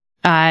longer?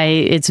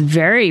 It's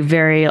very,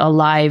 very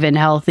alive and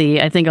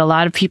healthy. I think a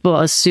lot of people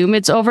assume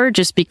it's over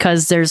just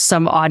because there's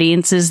some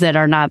audiences that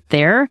are not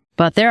there,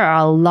 but there are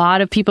a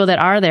lot of people that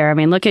are there. I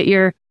mean, look at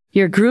your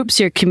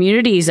groups, your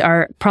communities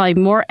are probably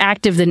more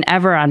active than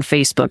ever on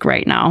Facebook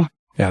right now.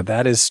 Yeah,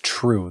 that is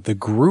true. The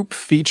group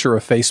feature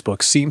of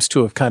Facebook seems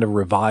to have kind of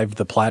revived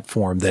the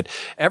platform, that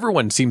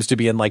everyone seems to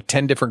be in like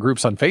 10 different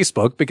groups on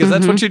Facebook because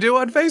that's what you do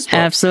on Facebook.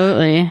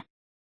 Absolutely.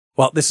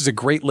 Well, this is a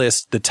great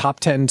list, the top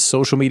 10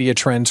 social media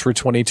trends for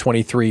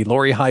 2023.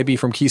 Lori Hybe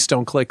from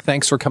Keystone Click,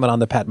 thanks for coming on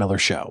the Pat Miller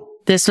Show.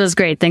 This was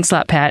great. Thanks a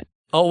lot, Pat.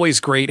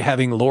 Always great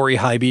having Lori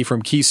Hybe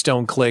from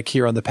Keystone Click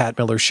here on the Pat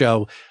Miller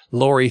Show.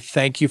 Lori,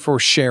 thank you for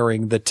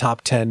sharing the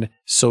top 10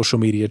 social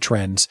media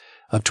trends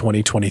of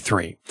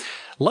 2023.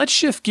 Let's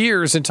shift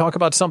gears and talk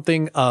about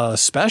something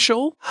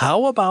special.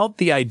 How about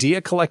the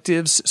Idea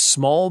Collective's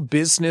Small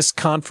Business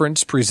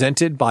Conference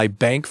presented by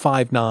Bank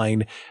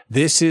 59?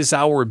 This is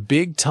our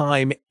big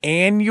time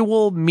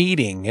annual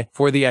meeting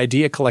for the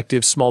Idea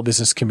Collective small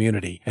business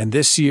community. And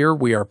this year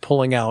we are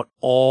pulling out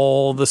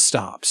all the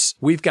stops.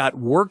 We've got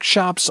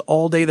workshops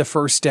all day the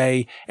first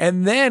day,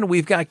 and then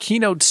we've got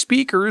keynote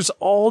speakers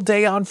all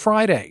day on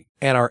Friday.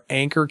 And our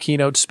anchor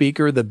keynote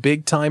speaker, the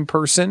big time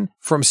person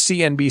from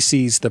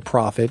CNBC's The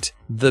Profit,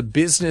 the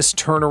business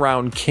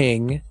turnaround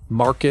king,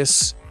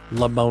 Marcus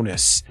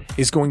Lemonis,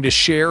 is going to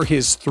share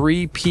his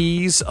 3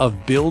 Ps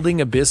of building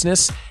a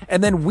business.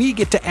 And then we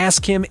get to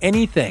ask him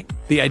anything.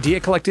 The Idea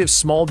Collective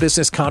Small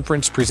Business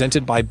Conference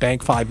presented by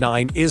Bank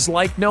 59 is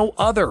like no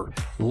other.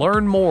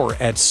 Learn more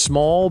at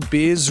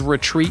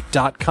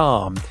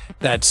smallbizretreat.com.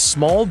 That's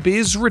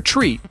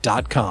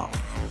smallbizretreat.com.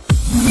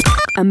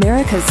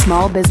 America's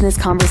small business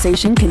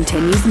conversation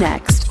continues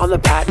next on The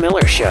Pat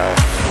Miller Show.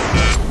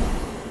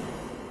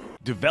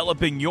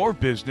 Developing your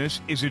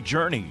business is a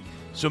journey,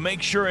 so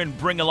make sure and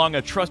bring along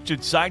a trusted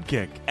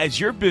sidekick. As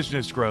your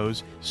business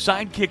grows,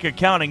 Sidekick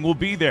Accounting will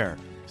be there.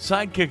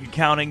 Sidekick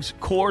Accounting's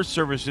core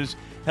services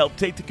help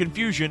take the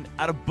confusion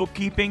out of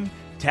bookkeeping,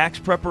 tax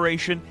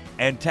preparation,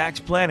 and tax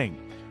planning.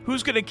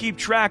 Who's going to keep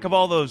track of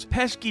all those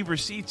pesky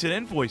receipts and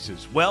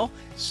invoices? Well,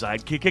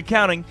 Sidekick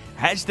Accounting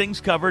has things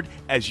covered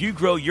as you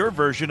grow your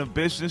version of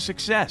business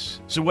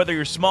success. So whether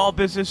your small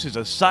business is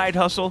a side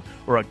hustle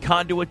or a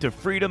conduit to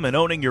freedom and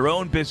owning your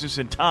own business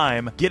in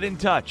time, get in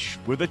touch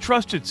with a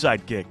trusted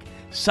sidekick,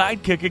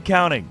 Sidekick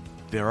Accounting.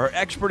 There are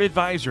expert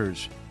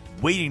advisors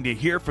waiting to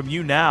hear from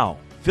you now.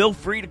 Feel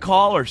free to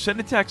call or send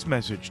a text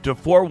message to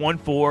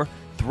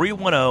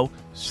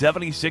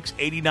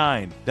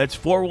 414-310-7689. That's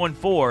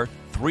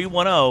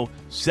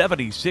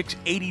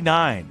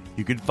 414-310-7689.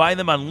 You can find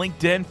them on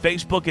LinkedIn,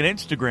 Facebook, and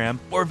Instagram,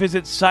 or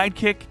visit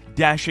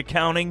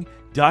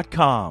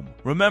sidekick-accounting.com.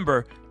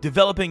 Remember,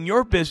 developing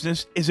your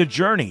business is a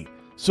journey,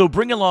 so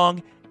bring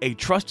along a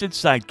trusted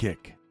sidekick.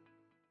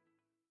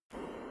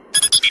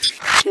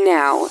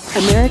 Now,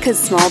 America's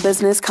small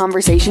business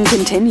conversation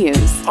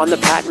continues On the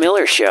Pat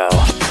Miller Show.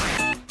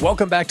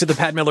 Welcome back to the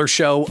Pat Miller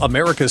Show,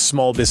 America's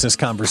small business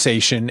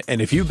conversation. And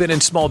if you've been in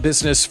small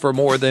business for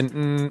more than,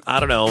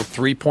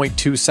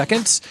 3.2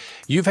 seconds,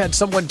 you've had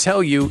someone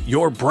tell you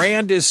your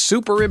brand is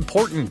super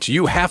important.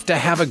 You have to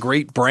have a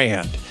great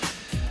brand.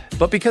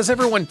 But because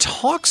everyone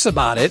talks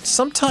about it,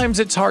 sometimes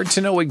it's hard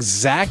to know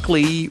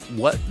exactly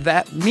what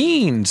that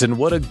means and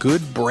what a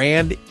good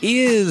brand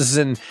is.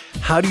 And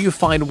how do you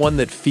find one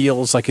that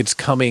feels like it's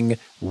coming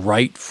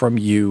right from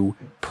you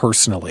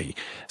personally?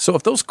 So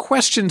if those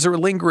questions are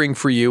lingering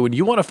for you and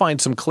you want to find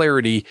some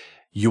clarity,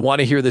 you want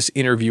to hear this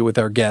interview with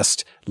our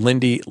guest,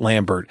 Lindey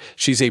Lambert.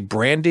 She's a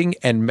branding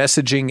and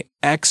messaging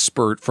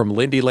expert from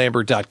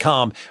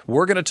LindeyLambert.com.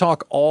 We're going to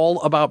talk all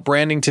about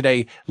branding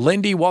today.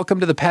 Lindey, welcome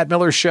to the Pat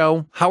Miller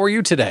Show. How are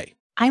you today?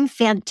 I'm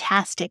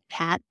fantastic,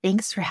 Pat.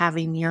 Thanks for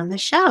having me on the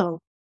show.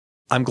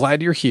 I'm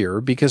glad you're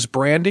here because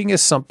branding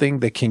is something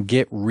that can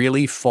get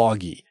really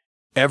foggy.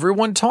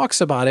 Everyone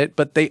talks about it,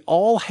 but they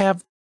all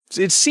have,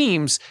 it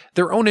seems,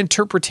 their own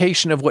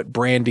interpretation of what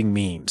branding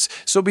means.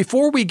 So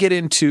before we get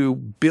into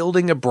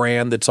building a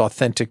brand that's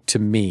authentic to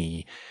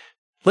me,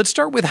 let's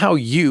start with how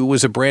you,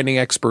 as a branding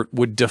expert,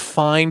 would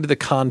define the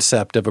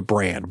concept of a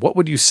brand. What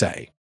would you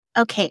say?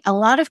 Okay, a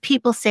lot of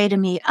people say to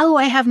me, oh,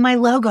 I have my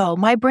logo.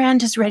 My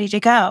brand is ready to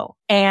go.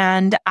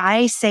 And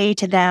I say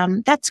to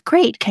them, that's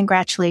great.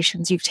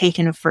 Congratulations. You've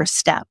taken a first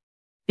step.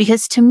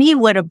 Because to me,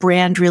 what a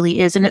brand really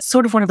is, and it's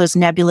sort of one of those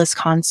nebulous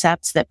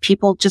concepts that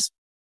people just,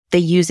 they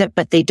use it,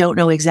 but they don't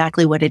know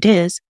exactly what it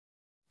is.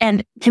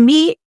 And to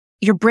me,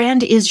 your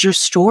brand is your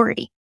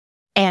story,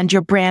 and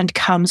your brand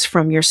comes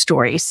from your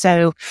story.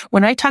 So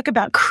when I talk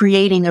about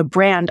creating a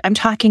brand, I'm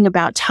talking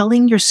about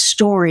telling your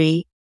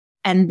story,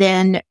 and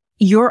then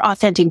your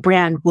authentic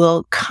brand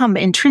will come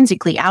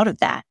intrinsically out of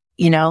that.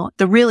 You know,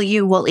 the real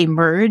you will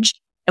emerge,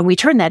 and we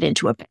turn that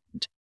into a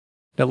brand.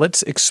 Now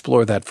let's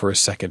explore that for a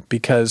second,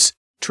 because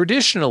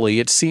traditionally,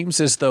 it seems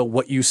as though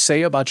what you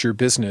say about your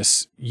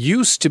business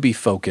used to be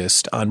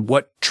focused on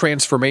what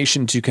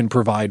transformations you can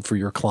provide for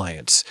your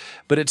clients.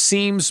 But it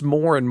seems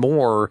more and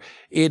more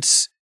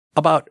it's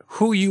about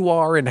who you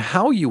are and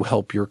how you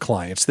help your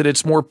clients, that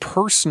it's more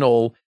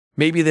personal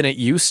maybe than it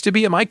used to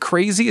be. Am I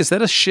crazy? Is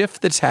that a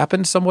shift that's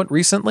happened somewhat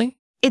recently?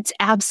 It's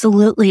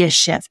absolutely a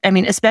shift. I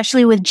mean,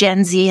 especially with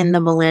Gen Z and the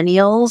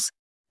millennials,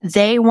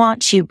 they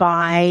want to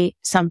buy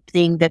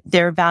something that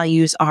their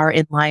values are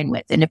in line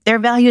with. And if their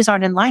values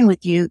aren't in line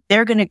with you,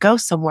 they're going to go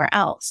somewhere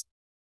else.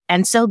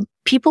 And so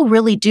people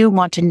really do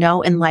want to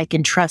know and like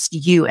and trust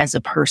you as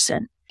a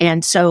person.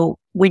 And so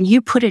when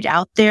you put it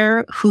out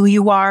there, who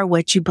you are,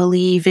 what you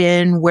believe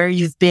in, where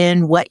you've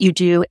been, what you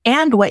do,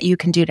 and what you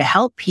can do to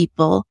help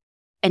people,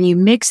 and you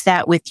mix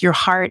that with your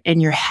heart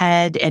and your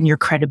head and your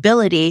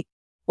credibility,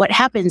 what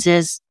happens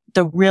is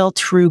the real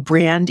true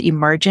brand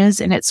emerges,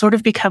 and it sort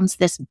of becomes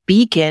this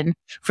beacon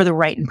for the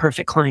right and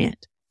perfect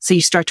client. So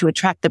you start to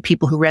attract the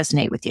people who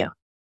resonate with you.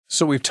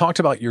 So we've talked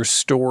about your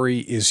story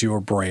is your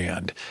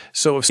brand.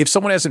 So if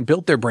someone hasn't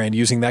built their brand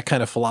using that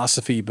kind of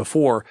philosophy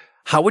before,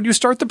 how would you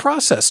start the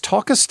process?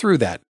 Talk us through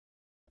that.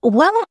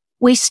 Well,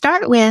 we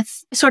start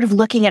with sort of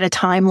looking at a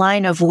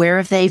timeline of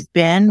where they've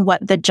been,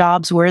 what the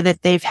jobs were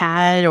that they've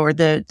had, or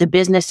the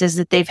businesses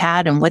that they've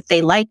had, and what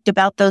they liked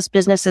about those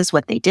businesses,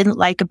 what they didn't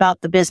like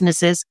about the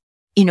businesses,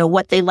 you know,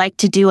 what they like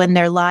to do in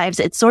their lives.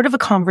 It's sort of a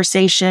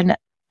conversation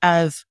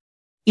of,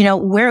 you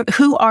know,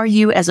 who are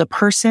you as a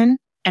person,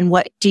 and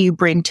what do you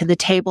bring to the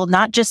table?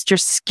 Not just your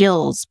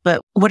skills,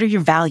 but what are your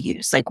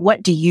values? Like,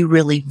 what do you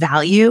really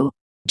value?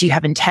 Do you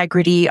have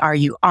integrity? Are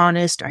you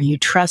honest? Are you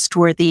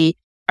trustworthy?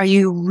 Are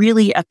you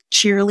really a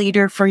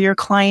cheerleader for your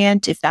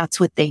client if that's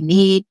what they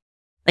need?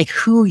 Like,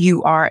 who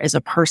you are as a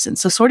person.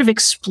 So sort of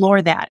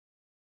explore that.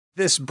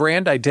 This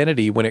brand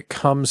identity, when it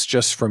comes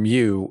just from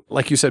you,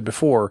 like you said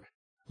before,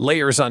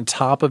 layers on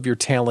top of your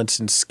talents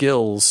and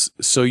skills,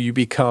 so you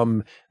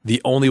become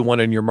the only one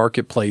in your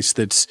marketplace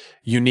that's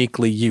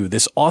uniquely you.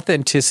 This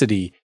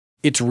authenticity,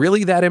 it's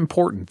really that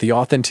important, the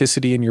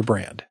authenticity in your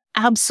brand.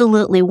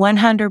 Absolutely,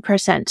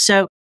 100%.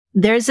 So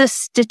there's a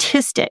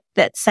statistic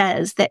that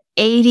says that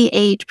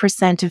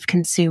 88% of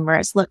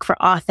consumers look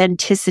for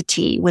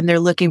authenticity when they're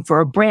looking for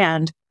a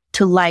brand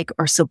to like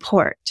or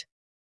support.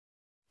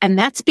 And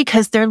that's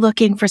because they're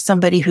looking for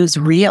somebody who's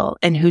real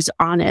and who's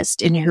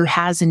honest and who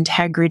has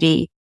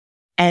integrity.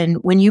 And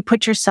when you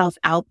put yourself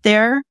out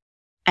there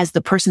as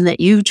the person that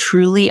you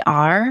truly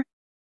are,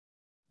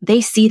 they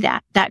see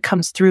that. That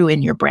comes through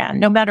in your brand,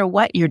 no matter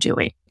what you're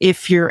doing.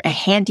 If you're a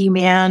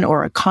handyman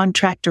or a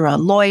contractor, a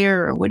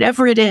lawyer, or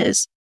whatever it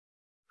is,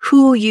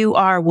 who you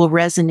are will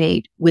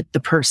resonate with the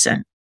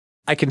person.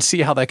 I can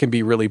see how that can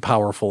be really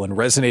powerful, and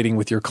resonating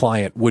with your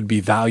client would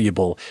be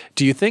valuable.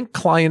 Do you think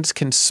clients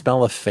can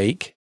smell a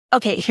fake?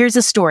 Okay, here's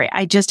a story.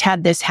 I just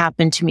had this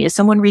happen to me.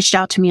 Someone reached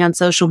out to me on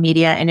social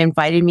media and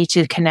invited me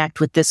to connect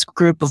with this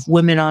group of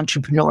women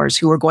entrepreneurs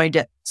who are going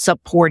to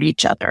support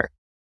each other.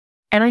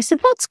 And I said,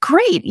 that's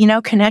great.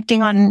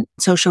 Connecting on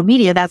social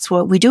media, that's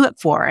what we do it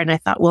for. And I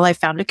thought, well, I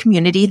found a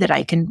community that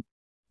I can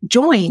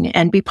join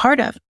and be part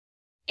of.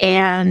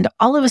 And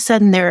all of a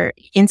sudden they're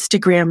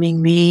Instagramming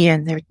me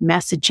and they're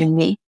messaging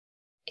me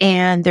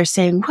and they're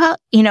saying, well,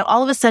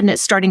 all of a sudden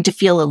it's starting to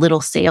feel a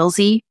little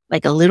salesy,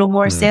 like a little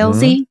more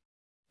salesy.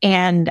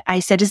 And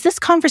I said, is this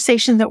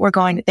conversation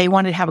that they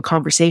wanted to have a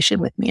conversation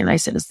with me. And I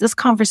said, is this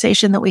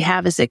conversation that we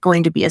have, is it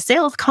going to be a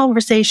sales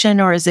conversation,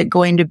 or is it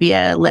going to be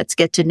a let's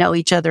get to know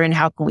each other and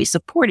how can we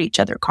support each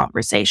other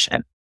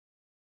conversation?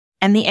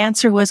 And the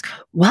answer was,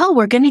 well,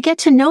 we're going to get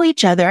to know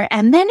each other.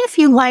 And then if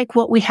you like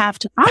what we have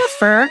to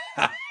offer.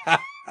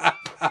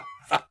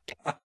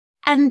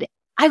 And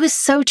I was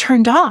so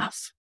turned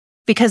off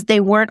because they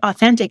weren't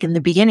authentic in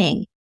the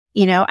beginning.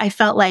 I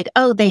felt like,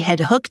 they had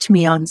hooked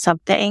me on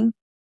something,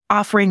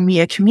 offering me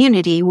a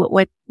community,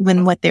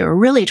 when what they were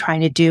really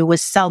trying to do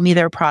was sell me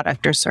their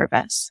product or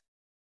service.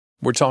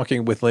 We're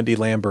talking with Lindey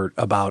Lambert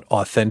about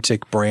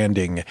authentic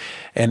branding.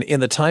 And in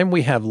the time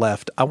we have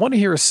left, I want to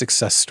hear a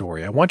success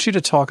story. I want you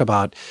to talk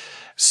about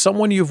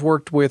someone you've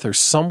worked with or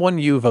someone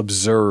you've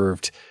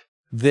observed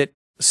that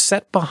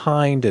set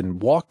behind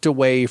and walked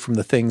away from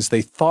the things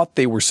they thought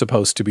they were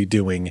supposed to be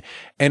doing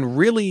and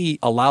really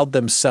allowed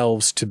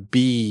themselves to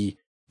be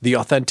the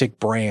authentic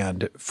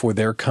brand for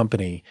their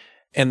company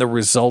and the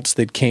results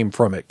that came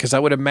from it. Because I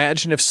would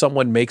imagine if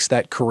someone makes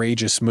that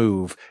courageous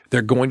move,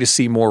 they're going to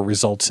see more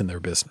results in their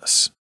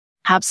business.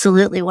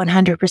 Absolutely,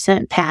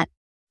 100%, Pat.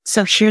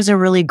 So here's a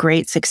really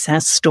great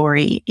success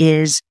story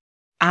is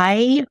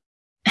I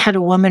had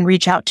a woman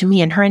reach out to me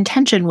and her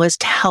intention was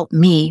to help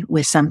me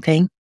with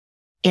something.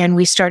 And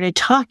we started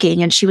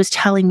talking and she was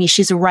telling me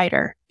she's a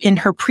writer. In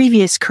her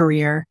previous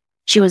career,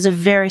 she was a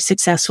very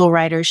successful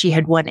writer. She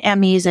had won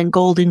Emmys and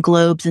Golden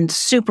Globes and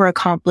super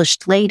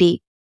accomplished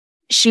lady.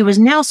 She was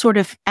now sort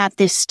of at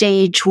this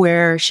stage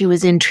where she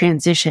was in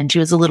transition. She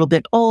was a little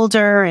bit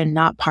older and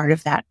not part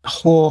of that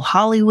whole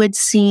Hollywood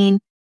scene.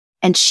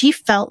 And she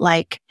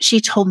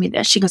told me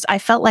this. She goes, I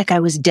felt like I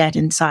was dead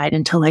inside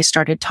until I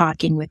started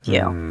talking with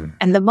you.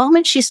 And the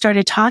moment she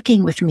started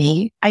talking with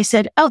me, I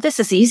said, oh, this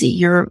is easy.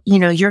 You're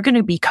going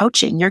to be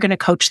coaching. You're going to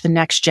coach the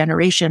next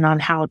generation on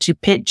how to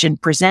pitch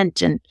and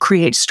present and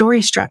create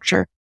story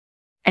structure.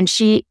 And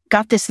she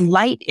got this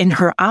light in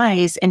her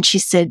eyes and she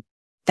said,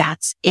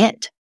 that's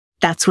it.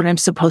 That's what I'm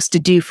supposed to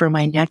do for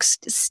my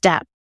next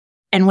step.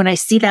 And when I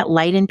see that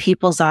light in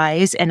people's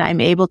eyes and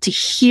I'm able to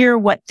hear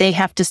what they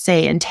have to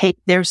say and take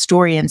their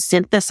story and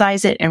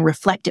synthesize it and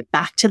reflect it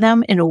back to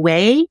them in a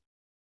way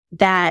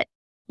that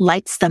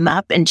lights them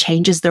up and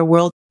changes their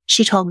world.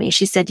 She told me,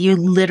 she said, you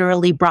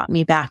literally brought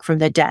me back from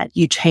the dead.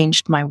 You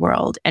changed my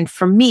world. And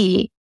for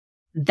me,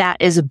 that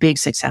is a big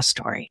success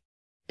story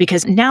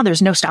because now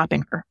there's no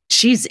stopping her.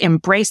 She's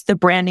embraced the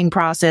branding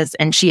process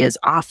and she is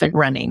off and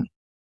running.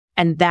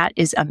 And that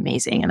is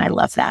amazing. And I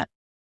love that.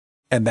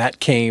 And that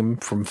came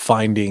from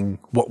finding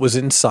what was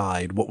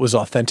inside, what was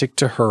authentic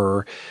to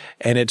her.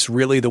 And it's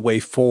really the way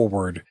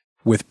forward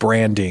with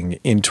branding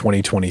in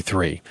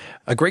 2023.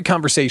 A great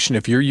conversation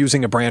if you're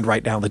using a brand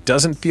right now that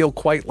doesn't feel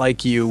quite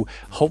like you.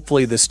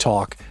 Hopefully this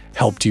talk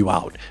helped you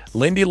out.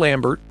 Lindey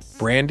Lambert,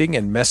 branding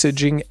and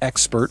messaging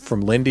expert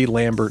from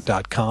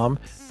lindeylambert.com.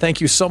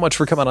 Thank you so much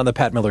for coming on the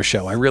Pat Miller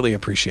Show. I really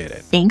appreciate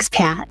it. Thanks,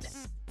 Pat.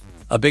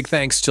 A big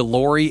thanks to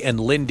Lori and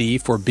Lindey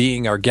for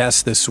being our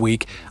guests this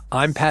week.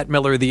 I'm Pat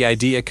Miller, the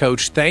Idea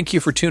Coach. Thank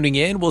you for tuning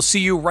in. We'll see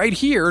you right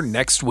here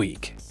next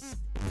week.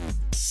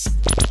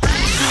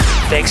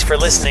 Thanks for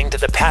listening to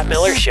The Pat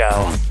Miller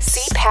Show.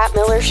 See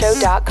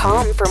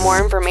patmillershow.com for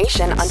more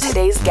information on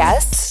today's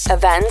guests,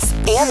 events,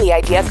 and the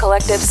Idea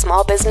Collective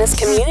small business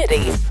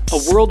community.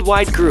 A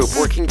worldwide group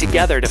working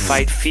together to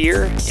fight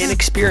fear,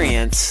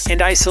 inexperience,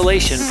 and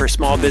isolation for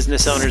small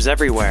business owners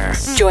everywhere.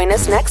 Join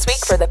us next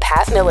week for The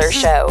Pat Miller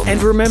Show.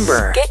 And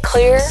remember, get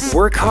clear,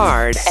 work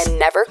hard, and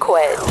never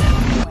quit.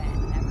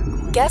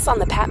 Guests on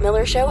The Pat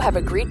Miller Show have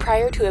agreed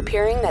prior to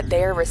appearing that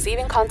they are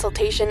receiving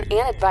consultation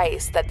and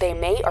advice that they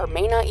may or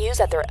may not use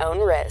at their own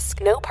risk.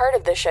 No part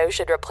of the show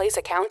should replace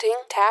accounting,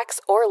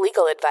 tax, or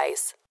legal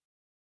advice.